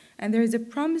 and there is a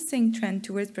promising trend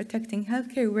towards protecting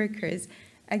healthcare workers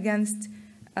against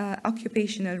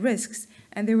occupational risks,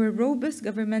 and there were robust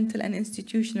governmental and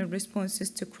institutional responses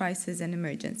to crises and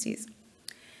emergencies.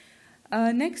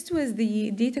 Next was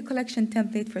the data collection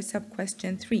template for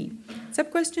sub-question 3.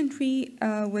 Sub-question 3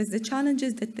 was the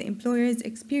challenges that the employers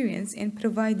experience in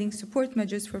providing support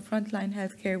measures for frontline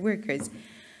healthcare workers.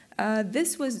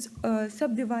 This was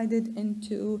subdivided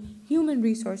into human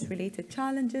resource related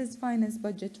challenges, finance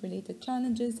budget related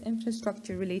challenges,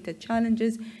 infrastructure related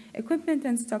challenges, equipment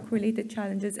and stock related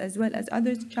challenges, as well as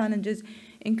other challenges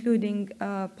including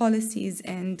policies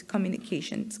and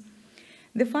communications.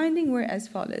 The findings were as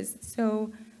follows.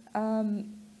 So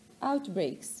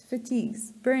outbreaks,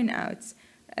 fatigues, burnouts,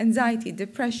 anxiety,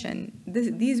 depression,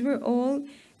 these were all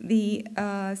the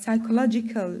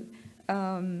psychological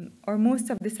or most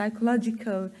of the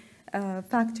psychological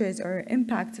factors or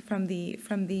impact from the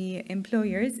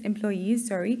employees.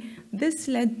 This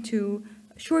led to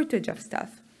shortage of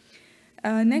staff.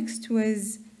 Next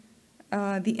was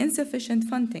the insufficient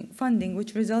funding,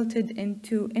 which resulted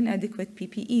into inadequate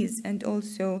PPEs and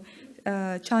also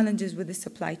challenges with the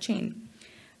supply chain.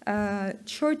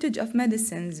 Shortage of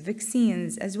medicines,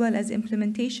 vaccines, as well as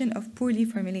implementation of poorly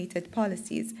formulated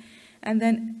policies. And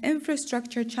then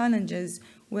infrastructure challenges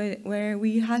where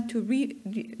we had to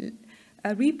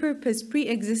repurpose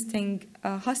pre-existing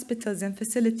hospitals and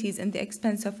facilities at the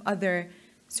expense of other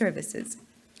services.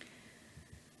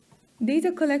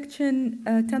 Data collection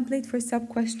template for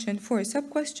sub-question 4.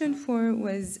 Sub-question 4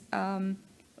 was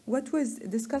what was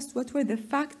discussed, what were the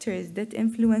factors that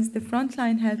influenced the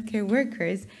frontline healthcare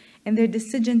workers in their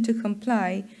decision to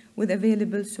comply with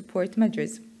available support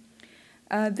measures.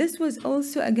 This was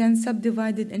also again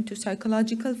subdivided into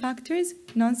psychological factors,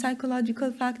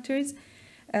 non-psychological factors,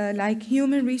 like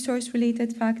human resource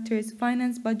related factors,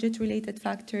 finance budget related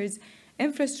factors,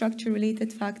 infrastructure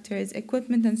related factors,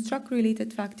 equipment and stock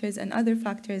related factors, and other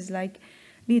factors like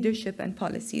leadership and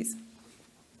policies.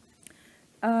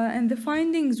 And the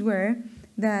findings were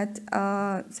that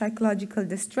psychological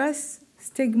distress,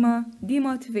 stigma,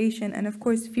 demotivation, and of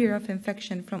course fear of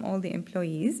infection from all the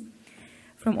employees,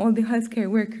 from all the healthcare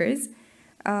workers,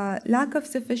 lack of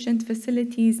sufficient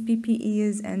facilities,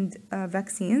 PPEs, and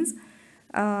vaccines.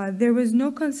 There was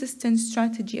no consistent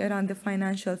strategy around the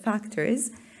financial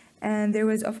factors, and there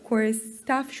was, of course,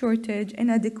 staff shortage,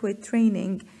 inadequate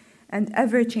training, and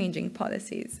ever-changing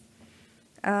policies.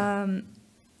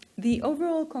 The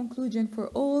overall conclusion for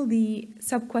all the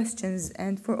sub-questions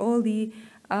and for all the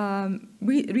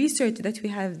research that we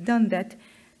have done, that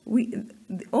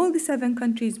all the 7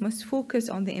 countries must focus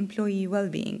on the employee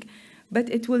well-being, but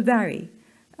it will vary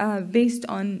based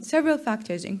on several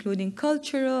factors, including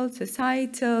cultural,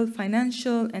 societal,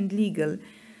 financial, and legal.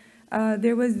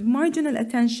 There was marginal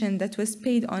attention that was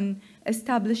paid on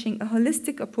establishing a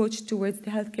holistic approach towards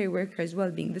the healthcare workers'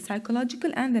 well-being, the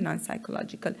psychological and the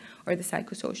non-psychological, or the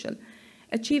psychosocial.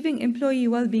 Achieving employee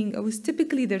well-being was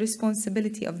typically the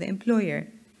responsibility of the employer.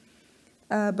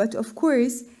 But of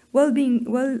course,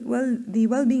 the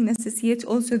well-being necessitates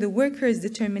also the workers'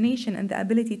 determination and the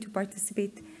ability to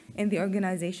participate in the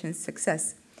organization's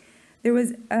success. There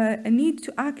was a need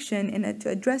to action to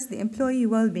address the employee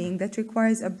well-being that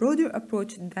requires a broader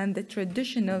approach than the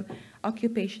traditional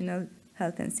occupational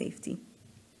health and safety.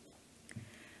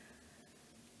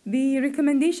 The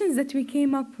recommendations that we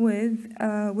came up with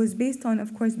was based on,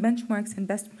 of course, benchmarks and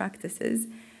best practices,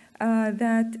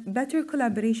 that better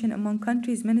collaboration among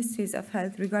countries' ministries of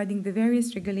health regarding the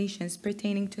various regulations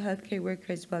pertaining to healthcare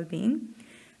workers' well-being.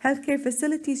 Healthcare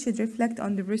facilities should reflect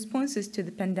on the responses to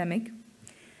the pandemic.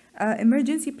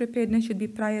 Emergency preparedness should be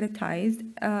prioritized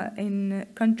in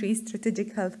countries'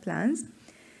 strategic health plans.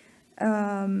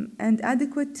 And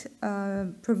adequate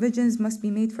provisions must be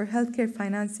made for healthcare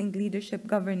financing, leadership,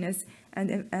 governance,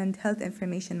 and health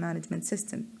information management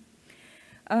system.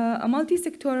 A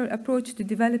multi-sectoral approach to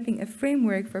developing a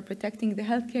framework for protecting the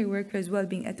healthcare workers'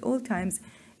 well-being at all times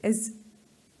is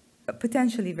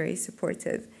potentially very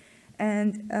supportive.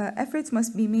 And efforts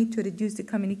must be made to reduce the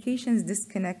communications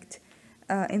disconnect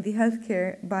in the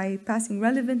healthcare by passing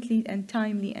relevantly and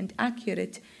timely and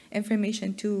accurate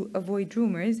information to avoid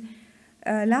rumors.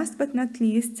 Last but not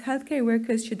least, healthcare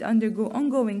workers should undergo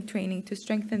ongoing training to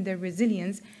strengthen their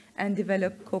resilience and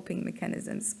develop coping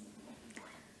mechanisms.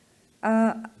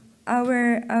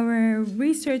 Our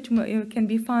research can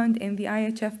be found in the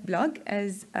IHF blog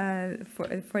as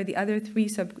for the other three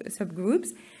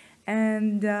subgroups.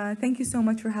 And thank you so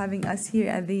much for having us here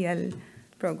at the YEL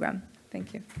program.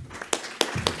 Thank you.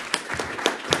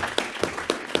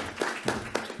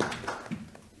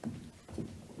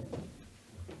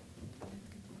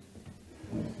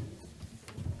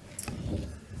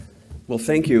 Well,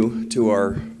 thank you to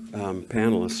our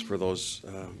panelists for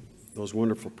those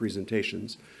wonderful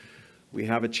presentations. We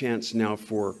have a chance now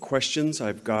for questions.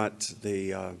 I've got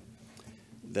the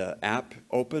app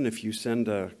open. If you send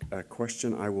a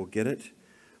question, I will get it.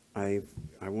 I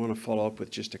want to follow up with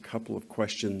just a couple of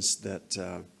questions that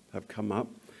have come up.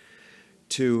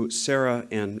 To Sarah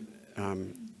and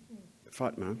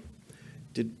Fatma,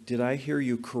 did I hear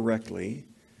you correctly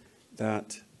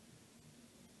that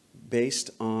based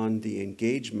on the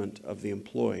engagement of the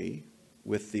employee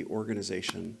with the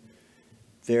organization,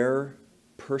 their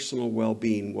personal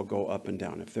well-being will go up and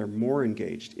down? If they're more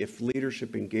engaged, if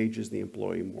leadership engages the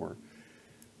employee more,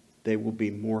 they will be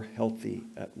more healthy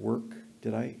at work.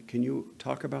 Can you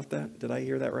talk about that? Did I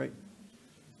hear that right?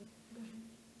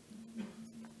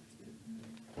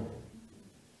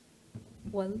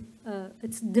 Well,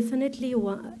 it's definitely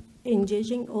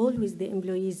engaging always the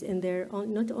employees in their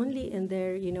not only in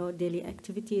their daily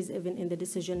activities, even in the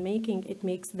decision making. It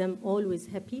makes them always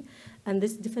happy, and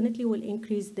this definitely will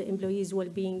increase the employees'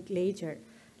 well-being later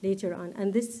on.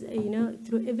 And this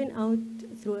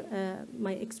through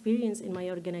my experience in my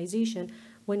organization,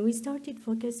 when we started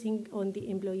focusing on the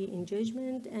employee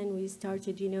engagement and we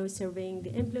started surveying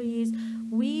the employees,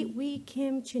 we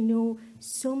came to know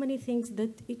so many things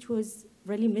that it was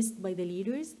really missed by the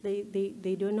leaders.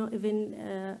 They do not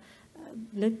even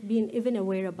not being even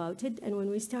aware about it. And when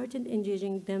we started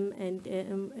engaging them and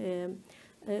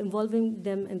involving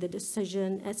them in the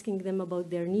decision, asking them about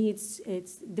their needs,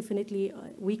 it's definitely,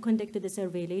 we conducted a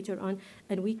survey later on,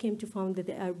 and we came to find that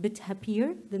they are a bit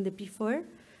happier than the before.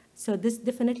 So this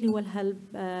definitely will help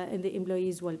in the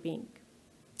employees' well-being.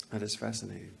 That is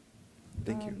fascinating.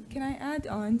 Thank you. Can I add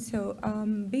on? So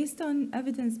based on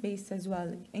evidence-based as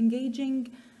well,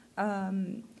 engaging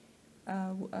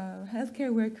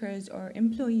healthcare workers or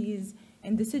employees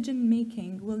in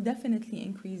decision-making will definitely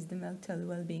increase the mental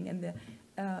well-being and the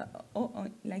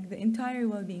like the entire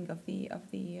well-being of the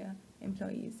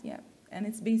employees. Yeah, and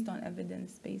it's based on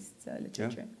evidence-based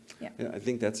literature. Yeah, I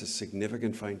think that's a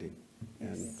significant finding,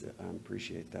 yes. And I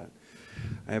appreciate that.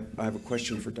 I have a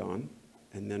question for Dawn,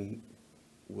 and then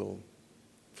we'll,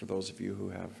 for those of you who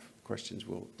have questions,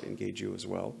 we'll engage you as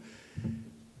well.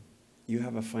 You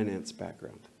have a finance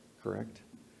background, correct?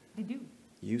 I do.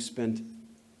 You spent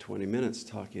 20 minutes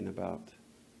talking about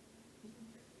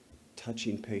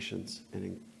touching patients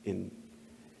and in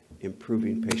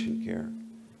improving patient care.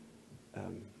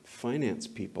 Finance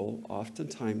people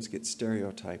oftentimes get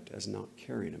stereotyped as not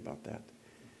caring about that.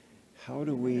 How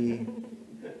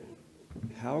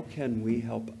can we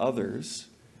help others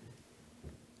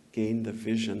gain the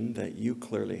vision that you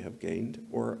clearly have gained,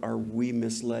 or are we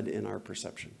misled in our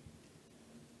perception?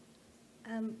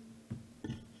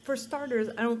 For starters,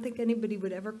 I don't think anybody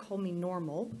would ever call me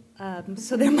normal,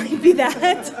 so there might be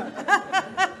that.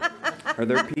 Are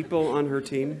there people on her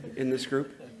team in this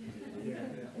group?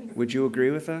 Would you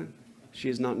agree with that? She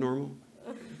is not normal?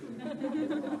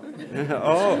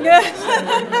 Oh,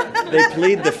 they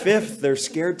plead the fifth. They're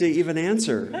scared to even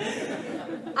answer.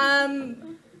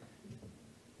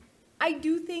 I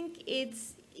do think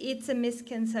it's a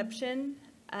misconception.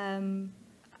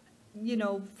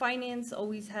 Finance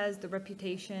always has the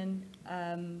reputation.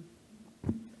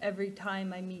 Every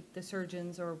time I meet the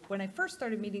surgeons, or when I first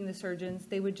started meeting the surgeons,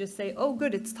 they would just say, oh,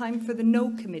 good, it's time for the no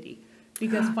committee,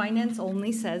 because finance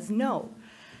only says no.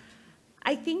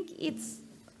 I think it's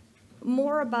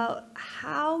more about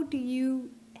how do you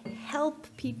help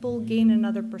people gain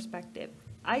another perspective.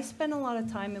 I spend a lot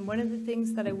of time, and one of the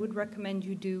things that I would recommend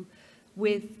you do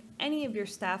with any of your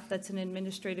staff that's in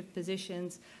administrative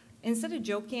positions, instead of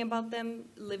joking about them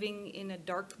living in a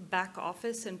dark back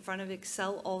office in front of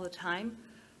Excel all the time,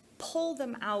 pull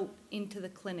them out into the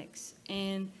clinics.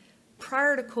 And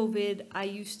prior to COVID, I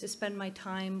used to spend my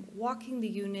time walking the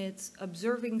units,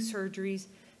 observing surgeries,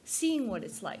 seeing what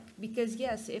it's like. Because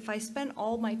yes, if I spent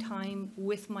all my time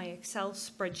with my Excel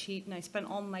spreadsheet and I spent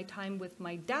all my time with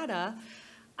my data,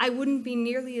 I wouldn't be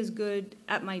nearly as good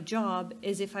at my job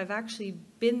as if I've actually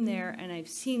been there and I've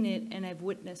seen it and I've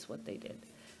witnessed what they did.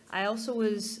 I also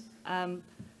was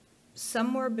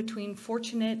somewhere between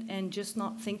fortunate and just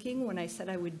not thinking when I said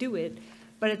I would do it.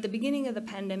 But at the beginning of the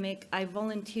pandemic, I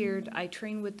volunteered, I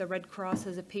trained with the Red Cross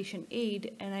as a patient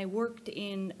aide, and I worked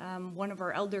in one of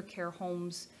our elder care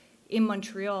homes in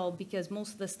Montreal because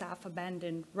most of the staff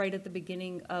abandoned right at the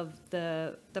beginning of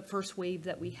the first wave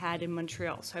that we had in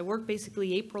Montreal. So I worked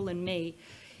basically April and May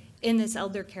in this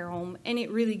elder care home, and it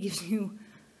really gives you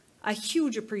a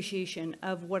huge appreciation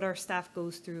of what our staff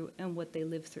goes through and what they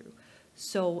live through.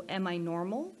 So am I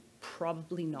normal?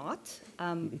 Probably not.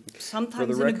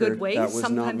 Sometimes in a good way,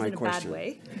 sometimes in a bad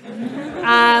way.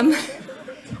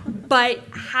 But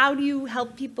how do you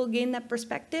help people gain that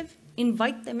perspective?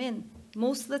 Invite them in.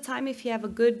 Most of the time, if you have a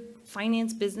good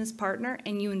finance business partner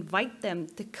and you invite them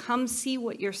to come see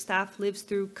what your staff lives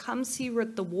through, come see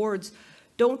what the wards,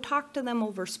 don't talk to them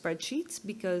over spreadsheets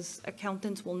because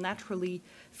accountants will naturally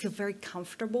feel very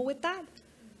comfortable with that.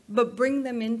 But bring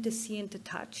them in to see and to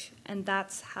touch, and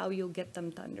that's how you'll get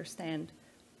them to understand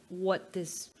what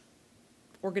this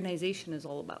organization is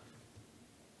all about.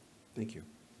 Thank you.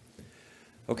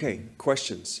 Okay,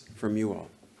 questions from you all.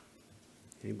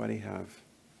 Anybody have?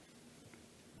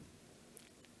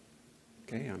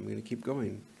 Okay, I'm going to keep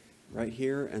going. Right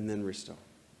here, and then Risto.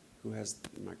 Who has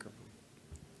the microphone?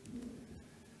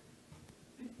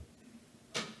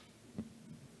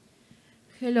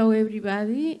 Hello,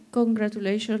 everybody.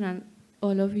 Congratulations on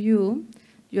all of you.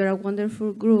 You're a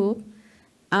wonderful group.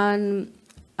 And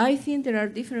I think there are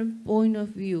different points of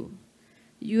view.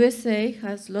 USA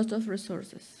has lots of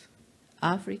resources.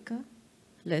 Africa,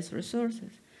 less resources.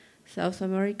 South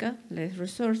America, less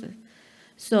resources.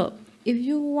 So if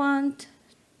you want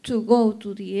to go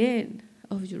to the end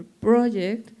of your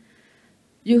project,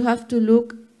 you have to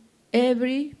look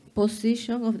every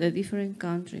position of the different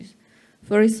countries.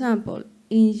 For example,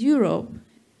 in Europe,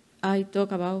 I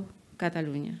talk about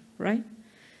Catalonia, right?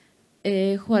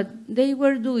 What they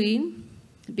were doing,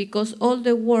 because all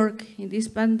the work in this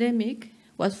pandemic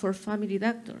was for family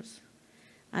doctors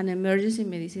and emergency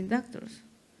medicine doctors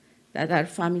that are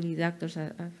family doctors.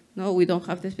 No, we don't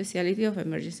have the specialty of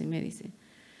emergency medicine.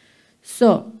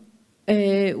 So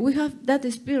we have that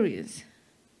experience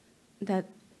that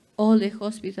all the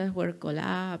hospitals were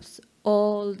collapsed,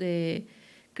 all the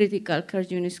critical care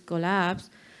units collapsed.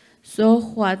 So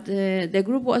what the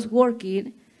group was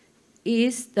working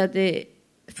is that the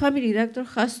family doctor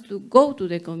has to go to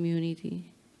the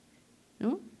community,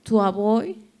 no? To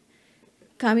avoid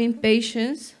coming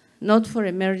patients not for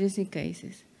emergency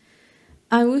cases.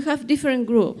 And we have different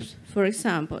groups. For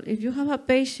example, if you have a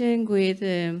patient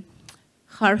with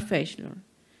heart failure,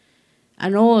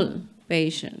 an old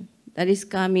patient that is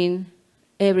coming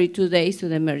every 2 days to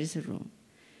the emergency room,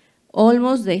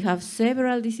 almost they have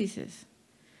several diseases.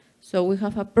 So we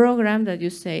have a program that you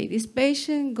say, this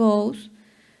patient goes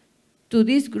to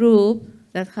this group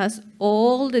that has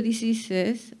all the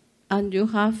diseases, and you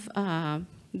have a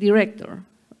director,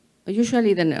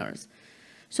 usually the nurse.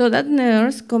 So that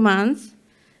nurse commands,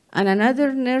 and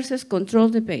another nurses control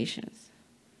the patients.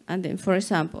 And then, for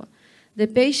example, the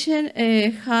patient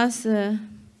has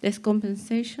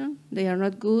descompensation, they are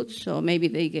not good, so maybe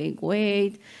they gain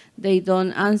weight, they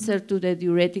don't answer to the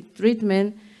diuretic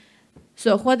treatment.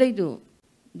 So what they do?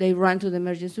 They run to the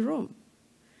emergency room.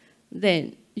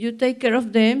 Then you take care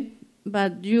of them,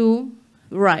 but you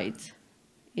write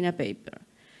in a paper,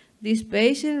 this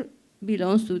patient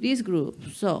belongs to this group,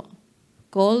 so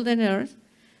call the nurse,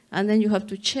 and then you have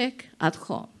to check at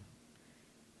home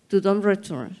to don't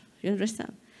return. You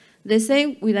understand? The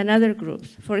same with another group.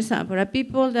 For example, a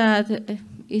people that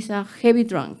is a heavy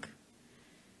drunk,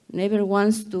 never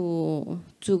wants to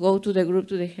go to the group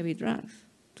to the heavy drugs,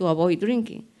 to avoid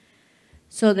drinking.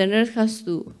 So the nurse has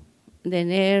to, the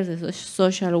nurse, the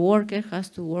social worker has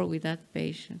to work with that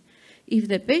patient. If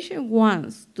the patient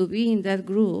wants to be in that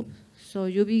group, so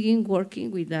you begin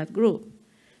working with that group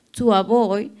to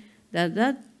avoid that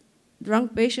that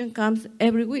drunk patient comes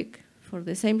every week for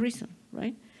the same reason,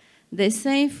 right? The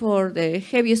same for the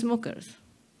heavy smokers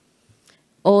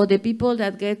or the people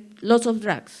that get lots of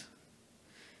drugs.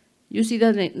 You see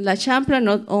that in La Champla,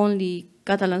 not only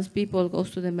Catalan people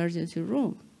goes to the emergency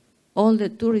room. All the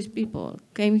tourist people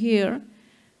came here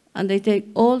and they take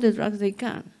all the drugs they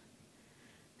can.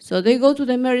 So they go to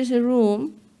the emergency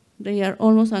room, they are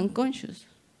almost unconscious.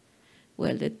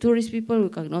 Well, the tourist people we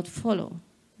cannot follow,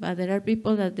 but there are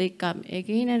people that they come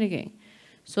again and again.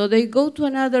 So they go to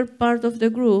another part of the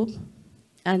group,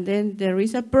 and then there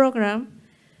is a program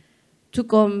to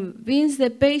convince the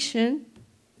patient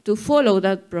to follow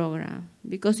that program.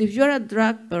 Because if you're a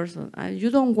drug person and you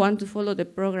don't want to follow the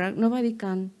program, nobody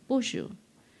can push you.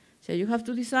 So you have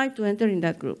to decide to enter in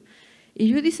that group. If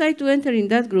you decide to enter in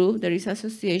that group, there is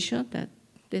association that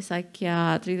the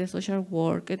psychiatric, the social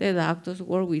worker, the doctors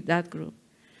work with that group.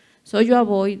 So you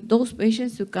avoid those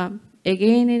patients to come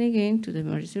again and again to the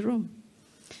emergency room.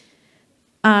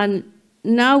 And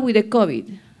now with the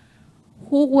COVID,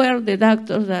 who were the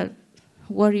doctors that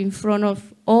were in front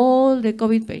of all the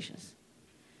COVID patients?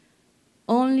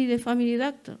 Only the family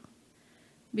doctor,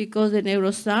 because the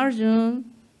neurosurgeon,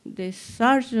 the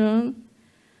surgeon,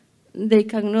 they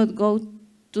cannot go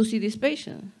to see this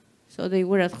patient. So they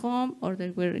were at home or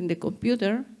they were in the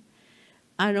computer,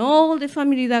 and all the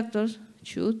family doctors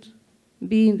should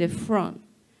be in the front.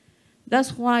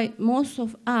 That's why most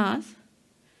of us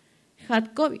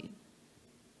had COVID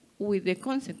with the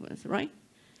consequence, right?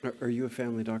 Are you a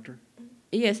family doctor?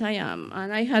 Yes, I am,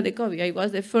 and I had the COVID. I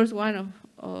was the first one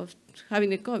of having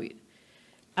the COVID.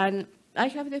 And I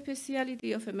have the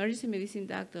specialty of emergency medicine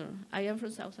doctor. I am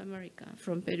from South America,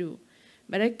 from Peru.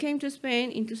 But I came to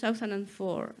Spain in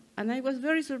 2004, and I was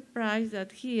very surprised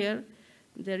that here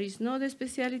there is no the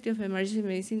specialty of emergency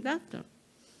medicine doctor.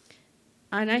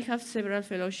 And I have several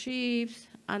fellowships,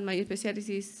 and my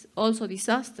specialty is also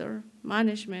disaster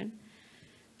management.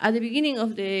 At the beginning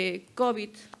of the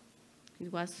COVID,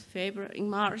 it was February, in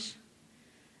March,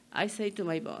 I say to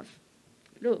my boss,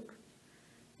 look,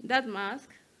 that mask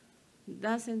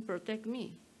doesn't protect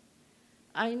me.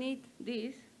 I need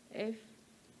this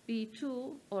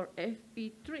FP2 or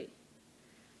FP3.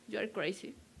 You're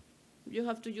crazy. You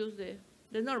have to use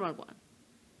the normal one.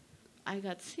 I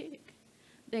got sick.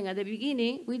 Then at the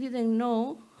beginning, we didn't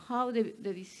know how the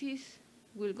disease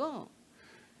will go.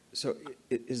 So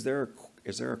is there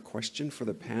a question for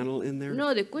the panel in there?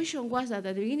 No, the question was that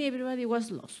at the beginning, everybody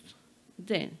was lost.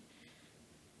 Then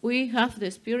we have the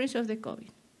experience of the COVID.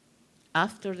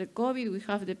 After the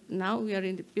COVID, now we are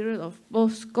in the period of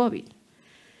post-COVID.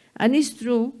 And it's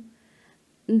true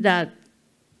that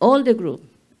all the group,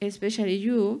 especially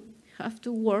you, have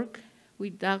to work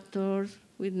with doctors,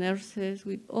 with nurses,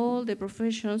 with all the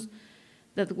professions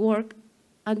that work,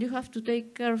 and you have to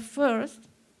take care first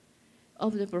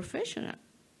of the professional,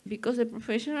 because the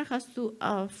professional has to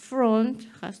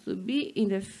has to be in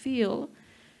the field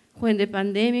when the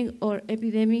pandemic or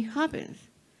epidemic happens.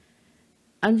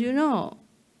 And you know,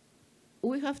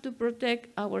 we have to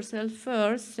protect ourselves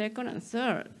first, second, and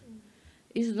third.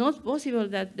 It's not possible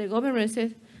that the government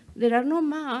says, there are no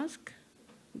masks,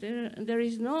 there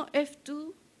is no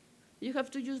F2, you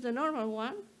have to use the normal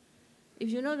one if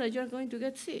you know that you're going to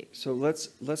get sick. So let's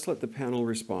let the panel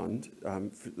respond.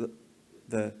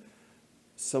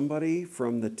 Somebody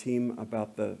from the team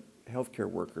about the healthcare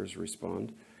workers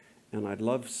respond, and I'd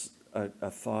love a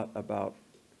thought about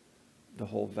the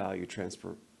whole value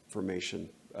transformation,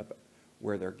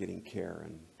 where they're getting care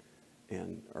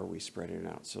and are we spreading it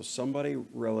out. So somebody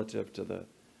relative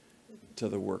to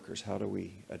the workers, how do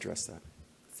we address that?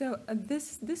 So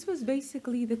this was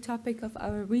basically the topic of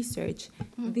our research,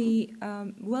 the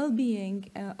well-being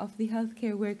of the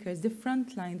healthcare workers, the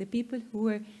frontline, the people who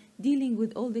were dealing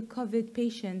with all the COVID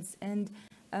patients and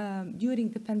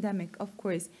during the pandemic, of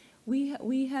course.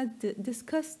 We had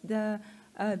discussed that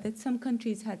some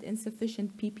countries had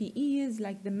insufficient PPEs,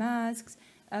 like the masks.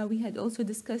 We had also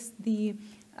discussed the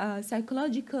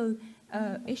psychological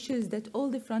issues that all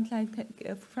the frontline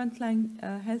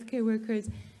healthcare workers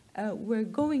were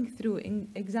going through. In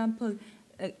example,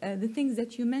 the things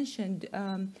that you mentioned,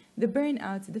 the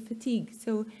burnout, the fatigue.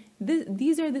 So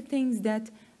these are the things that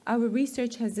our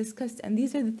research has discussed, and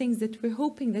these are the things that we're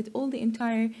hoping that all the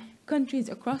entire countries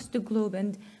across the globe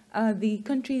and the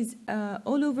countries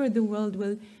all over the world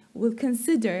will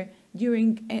consider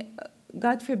during,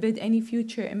 God forbid, any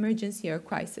future emergency or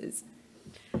crisis.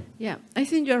 Yeah, I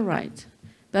think you're right.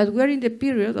 But we're in the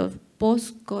period of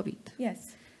post-COVID.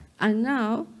 Yes. And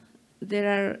now they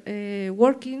are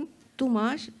working too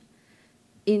much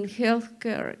in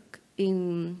healthcare,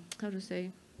 in, how to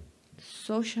say,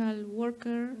 social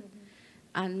worker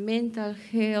and mental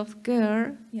health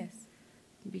care. Yes.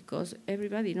 Because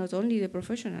everybody, not only the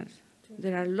professionals,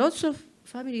 there are lots of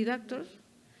family doctors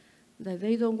that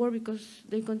they don't work because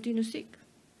they continue sick.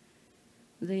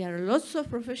 There are lots of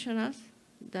professionals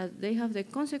that they have the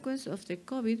consequence of the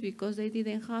COVID because they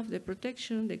didn't have the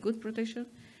protection, the good protection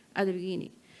at the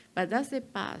beginning. But that's the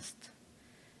past.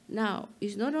 Now,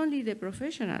 it's not only the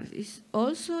professionals, it's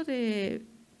also the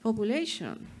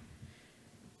population.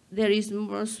 There is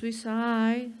more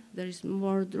suicide, there is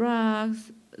more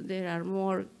drugs, there are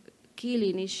more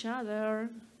killing each other,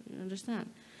 you understand?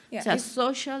 Yeah, It's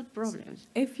social problems.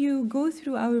 If you go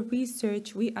through our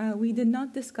research, we did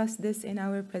not discuss this in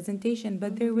our presentation,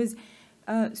 but there was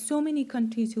so many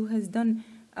countries who has done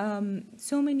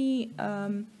so many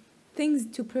things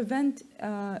to prevent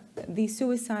the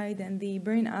suicide and the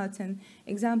burnouts, and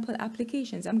example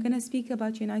applications. I'm going to speak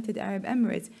about United Arab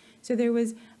Emirates. So there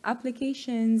was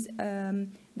applications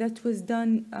that was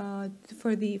done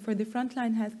for the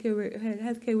frontline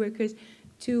healthcare workers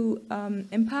to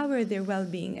empower their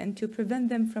well-being and to prevent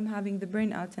them from having the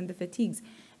burnouts and the fatigues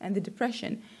and the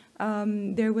depression.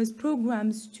 There was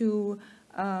programs to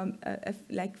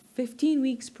like 15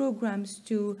 weeks programs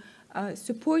to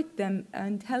support them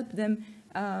and help them,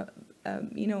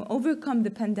 overcome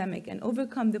the pandemic and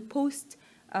overcome the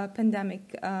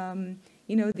post-pandemic,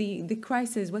 the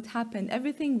crisis, what happened,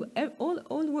 everything,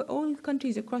 all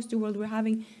countries across the world were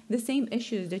having the same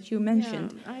issues that you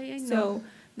mentioned. Yeah, I So,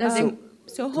 know.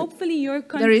 so hopefully your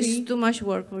country... There is too much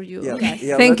work for you. Yeah, Yes.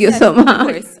 yeah, Thank you let's- so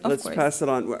much. Of Let's course. pass it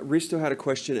on. Risto had a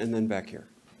question, and then back here.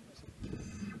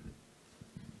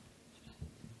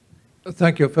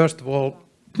 Thank you. First of all,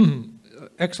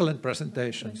 excellent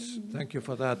presentations. Thank you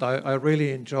for that. I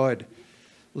really enjoyed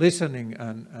listening,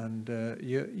 and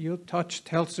you touched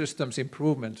health systems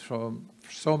improvement from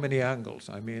so many angles.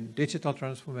 I mean, digital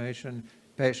transformation,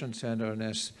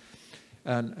 patient-centeredness,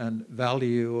 and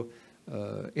value,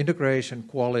 integration,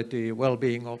 quality,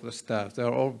 well-being of the staff.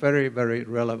 They're all very, very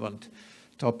relevant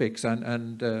topics.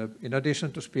 And in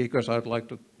addition to speakers, I'd like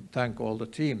to thank all the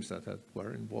teams that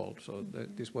were involved. So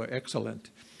these were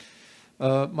excellent.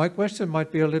 My question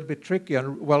might be a little bit tricky,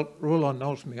 and well, Roland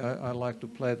knows me. I like to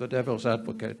play the devil's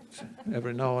advocate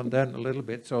every now and then a little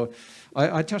bit. So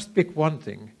I just pick one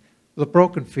thing, the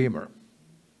broken femur.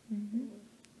 Mm-hmm.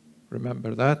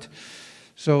 Remember that?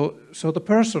 So the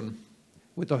person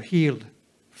with a healed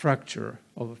fracture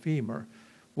of a femur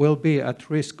will be at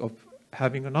risk of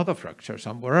having another fracture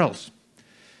somewhere else.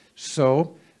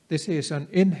 So this is an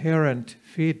inherent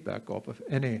feedback of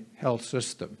any health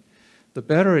system. The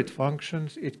better it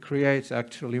functions, it creates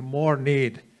actually more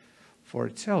need for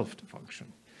itself to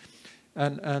function.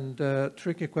 And the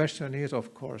tricky question is,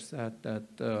 of course, that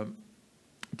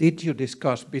did you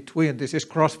discuss between, this is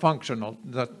cross-functional,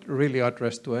 not really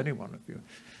addressed to any one of you.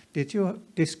 Did you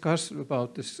discuss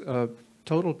about this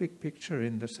total big picture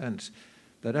in the sense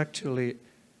that actually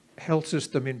health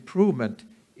system improvement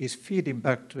is feeding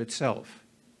back to itself?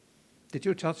 Did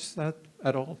you touch that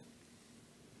at all?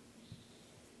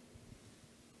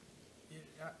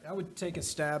 I would take a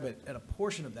stab at a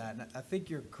portion of that, and I think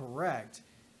you're correct.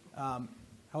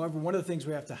 However, one of the things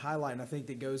we have to highlight, and I think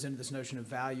that goes into this notion of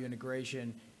value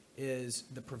integration, is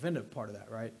the preventive part of that,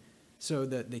 right? So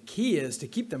the key is to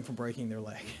keep them from breaking their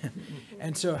leg.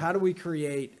 And so how do we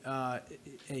create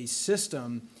a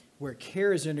system where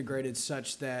care is integrated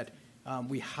such that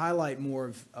we highlight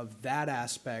more of that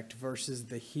aspect versus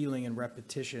the healing and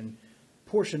repetition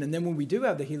portion? And then when we do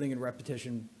have the healing and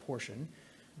repetition portion,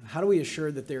 how do we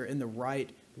assure that they're in the right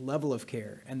level of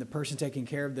care and the person taking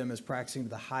care of them is practicing to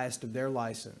the highest of their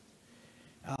license?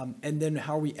 And then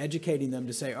how are we educating them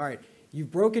to say, all right, you've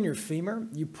broken your femur,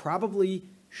 you probably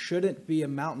shouldn't be a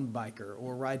mountain biker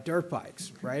or ride dirt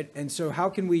bikes, right? And so how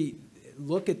can we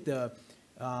look at the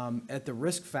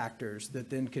risk factors that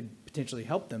then could potentially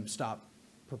help them stop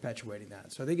perpetuating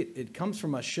that? So I think it comes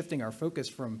from us shifting our focus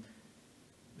from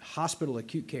hospital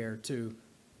acute care to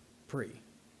pre.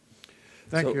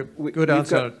 Thank you. Good Good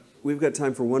answer. We've got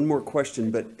time for one more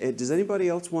question, but does anybody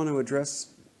else want to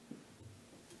address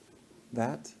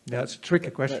that? Yeah, it's a tricky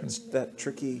question. That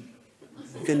tricky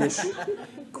Finnish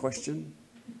question?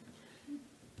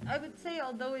 I would say,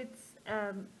 although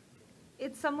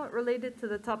it's somewhat related to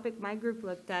the topic my group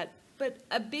looked at, but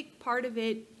a big part of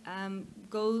it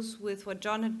goes with what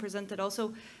John had presented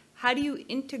also. How do you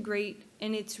integrate,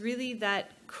 and it's really that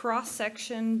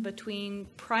cross-section between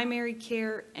primary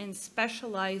care and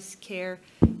specialized care.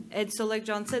 And so like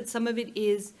John said, some of it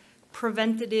is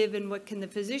preventative and what can the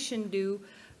physician do,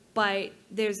 but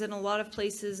there's in a lot of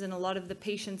places and a lot of the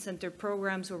patient-centered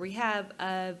programs where we have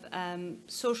of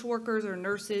social workers or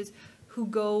nurses who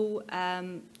go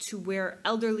to where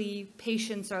elderly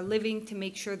patients are living to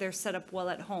make sure they're set up well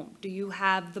at home. Do you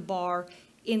have the bar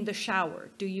in the shower?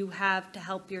 Do you have to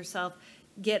help yourself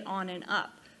get on and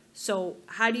up? So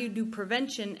how do you do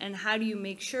prevention, and how do you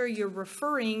make sure you're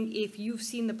referring if you've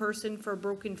seen the person for a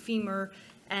broken femur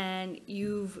and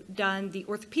you've done the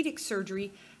orthopedic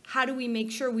surgery? How do we make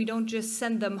sure we don't just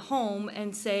send them home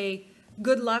and say,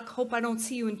 good luck, hope I don't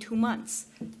see you in 2 months?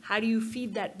 How do you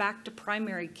feed that back to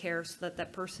primary care so that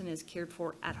that person is cared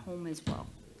for at home as well?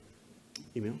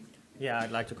 Emil? Yeah,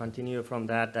 I'd like to continue from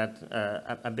that,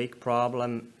 a big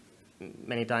problem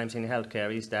many times in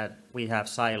healthcare is that we have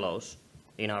silos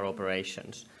in our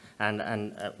operations.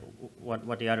 And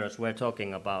what the others were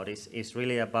talking about is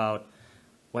really about,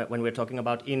 when we're talking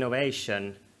about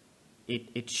innovation,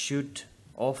 it should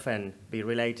often be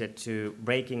related to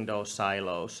breaking those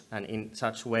silos, and in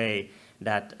such way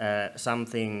that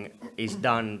something is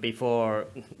done before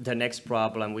the next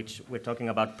problem, which we're talking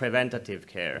about preventative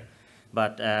care.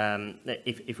 But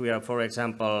if we are, for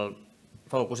example,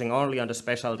 focusing only on the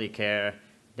specialty care,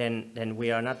 then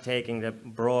we are not taking the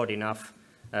broad enough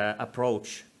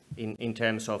approach in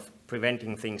terms of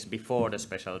preventing things before the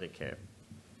specialty care.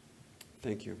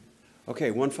 Thank you.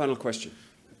 Okay, one final question.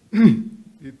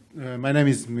 My name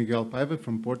is Miguel Paiva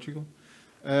from Portugal.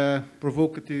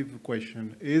 Provocative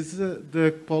question. Is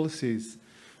the policies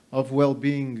of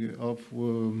well-being of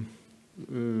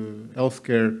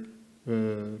healthcare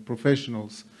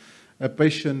professionals a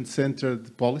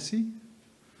patient-centered policy,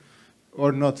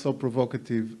 or not so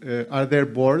provocative? Are there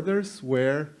borders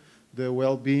where the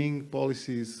well-being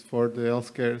policies for the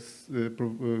healthcare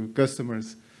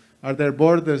customers, are there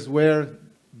borders where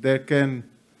they can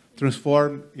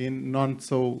transform in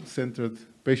non-so-centered,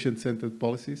 patient-centered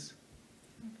policies?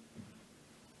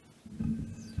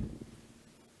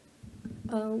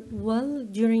 Well,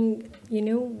 during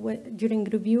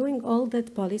reviewing all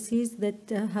that policies that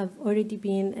have already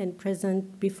been and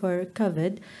present before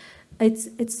COVID,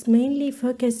 it's mainly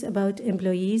focused about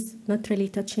employees, not really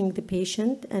touching the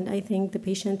patient. And I think the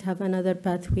patient have another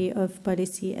pathway of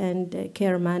policy and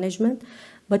care management.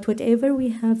 But whatever we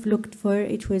have looked for,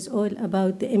 it was all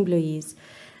about the employees.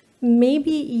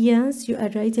 Maybe, yes, you are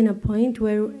right in a point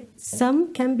where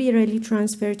some can be really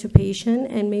transferred to patient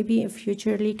and maybe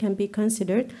futurely can be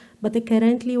considered, but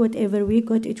currently whatever we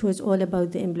got, it was all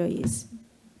about the employees.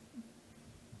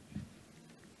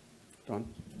 Don?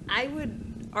 I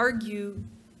would argue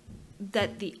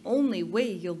that the only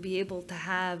way you'll be able to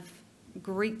have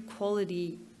great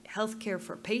quality healthcare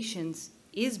for patients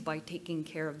is by taking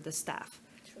care of the staff.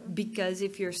 Sure. Because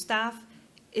if your staff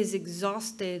is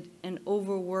exhausted and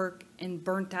overworked and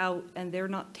burnt out and they're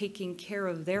not taking care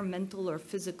of their mental or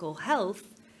physical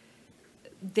health,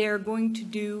 they're going to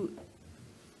do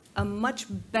a much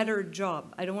better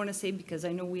job. I don't want to say, because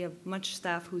I know we have much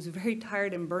staff who's very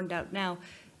tired and burned out now,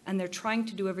 and they're trying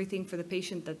to do everything for the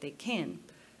patient that they can.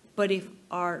 But if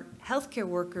our healthcare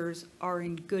workers are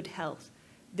in good health,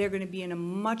 they're going to be in a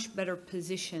much better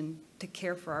position to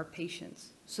care for our patients.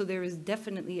 So there is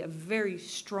definitely a very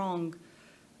strong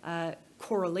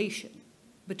correlation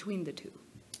between the two.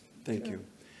 Thank you.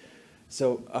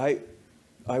 So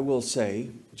I will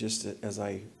say, just as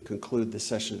I conclude the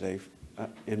session today,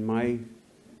 in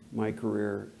my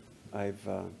career, I've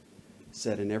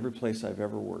said in every place I've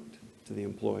ever worked to the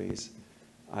employees,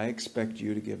 I expect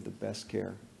you to give the best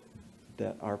care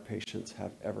that our patients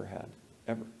have ever had,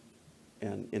 ever,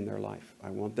 and in their life. I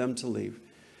want them to leave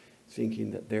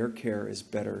thinking that their care is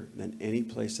better than any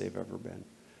place they've ever been.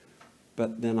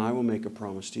 But then I will make a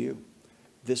promise to you.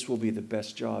 This will be the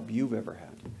best job you've ever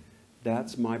had.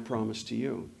 That's my promise to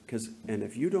you. And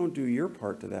if you don't do your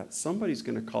part to that, somebody's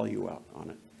going to call you out on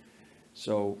it.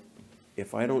 So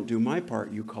if I don't do my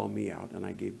part, you call me out. And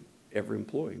I gave every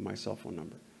employee my cell phone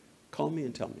number. Call me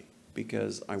and tell me,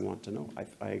 because I want to know.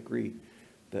 I agree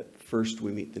that first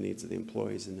we meet the needs of the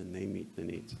employees and then they meet the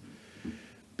needs.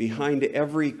 Behind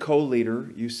every co-leader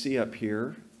you see up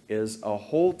here is a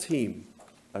whole team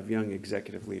of young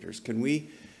executive leaders. Can we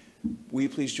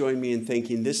please join me in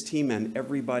thanking this team and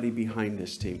everybody behind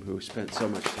this team who spent so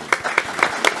much time.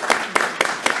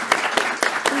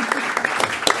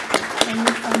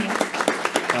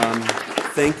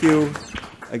 Thank you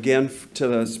again to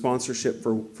the sponsorship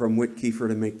from Whit Kiefer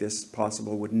to make this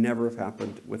possible. Would never have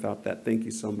happened without that. Thank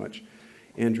you so much,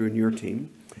 Andrew and your team.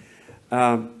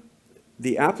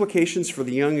 The applications for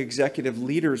the Young Executive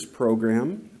Leaders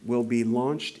program will be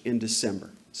launched in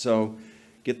December. So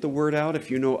get the word out.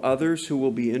 If you know others who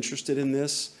will be interested in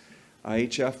this,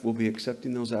 IHF will be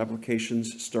accepting those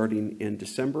applications starting in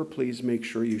December. Please make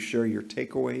sure you share your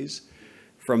takeaways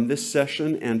from this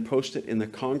session and post it in the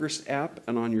Congress app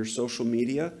and on your social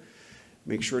media.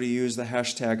 Make sure to use the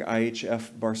hashtag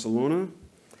IHF Barcelona.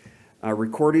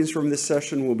 Recordings from this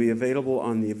session will be available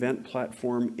on the event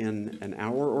platform in an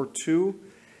hour or two.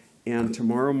 And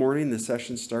tomorrow morning, the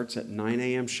session starts at 9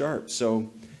 a.m. sharp.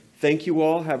 So thank you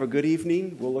all. Have a good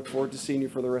evening. We'll look forward to seeing you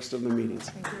for the rest of the meetings.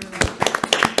 Thank you.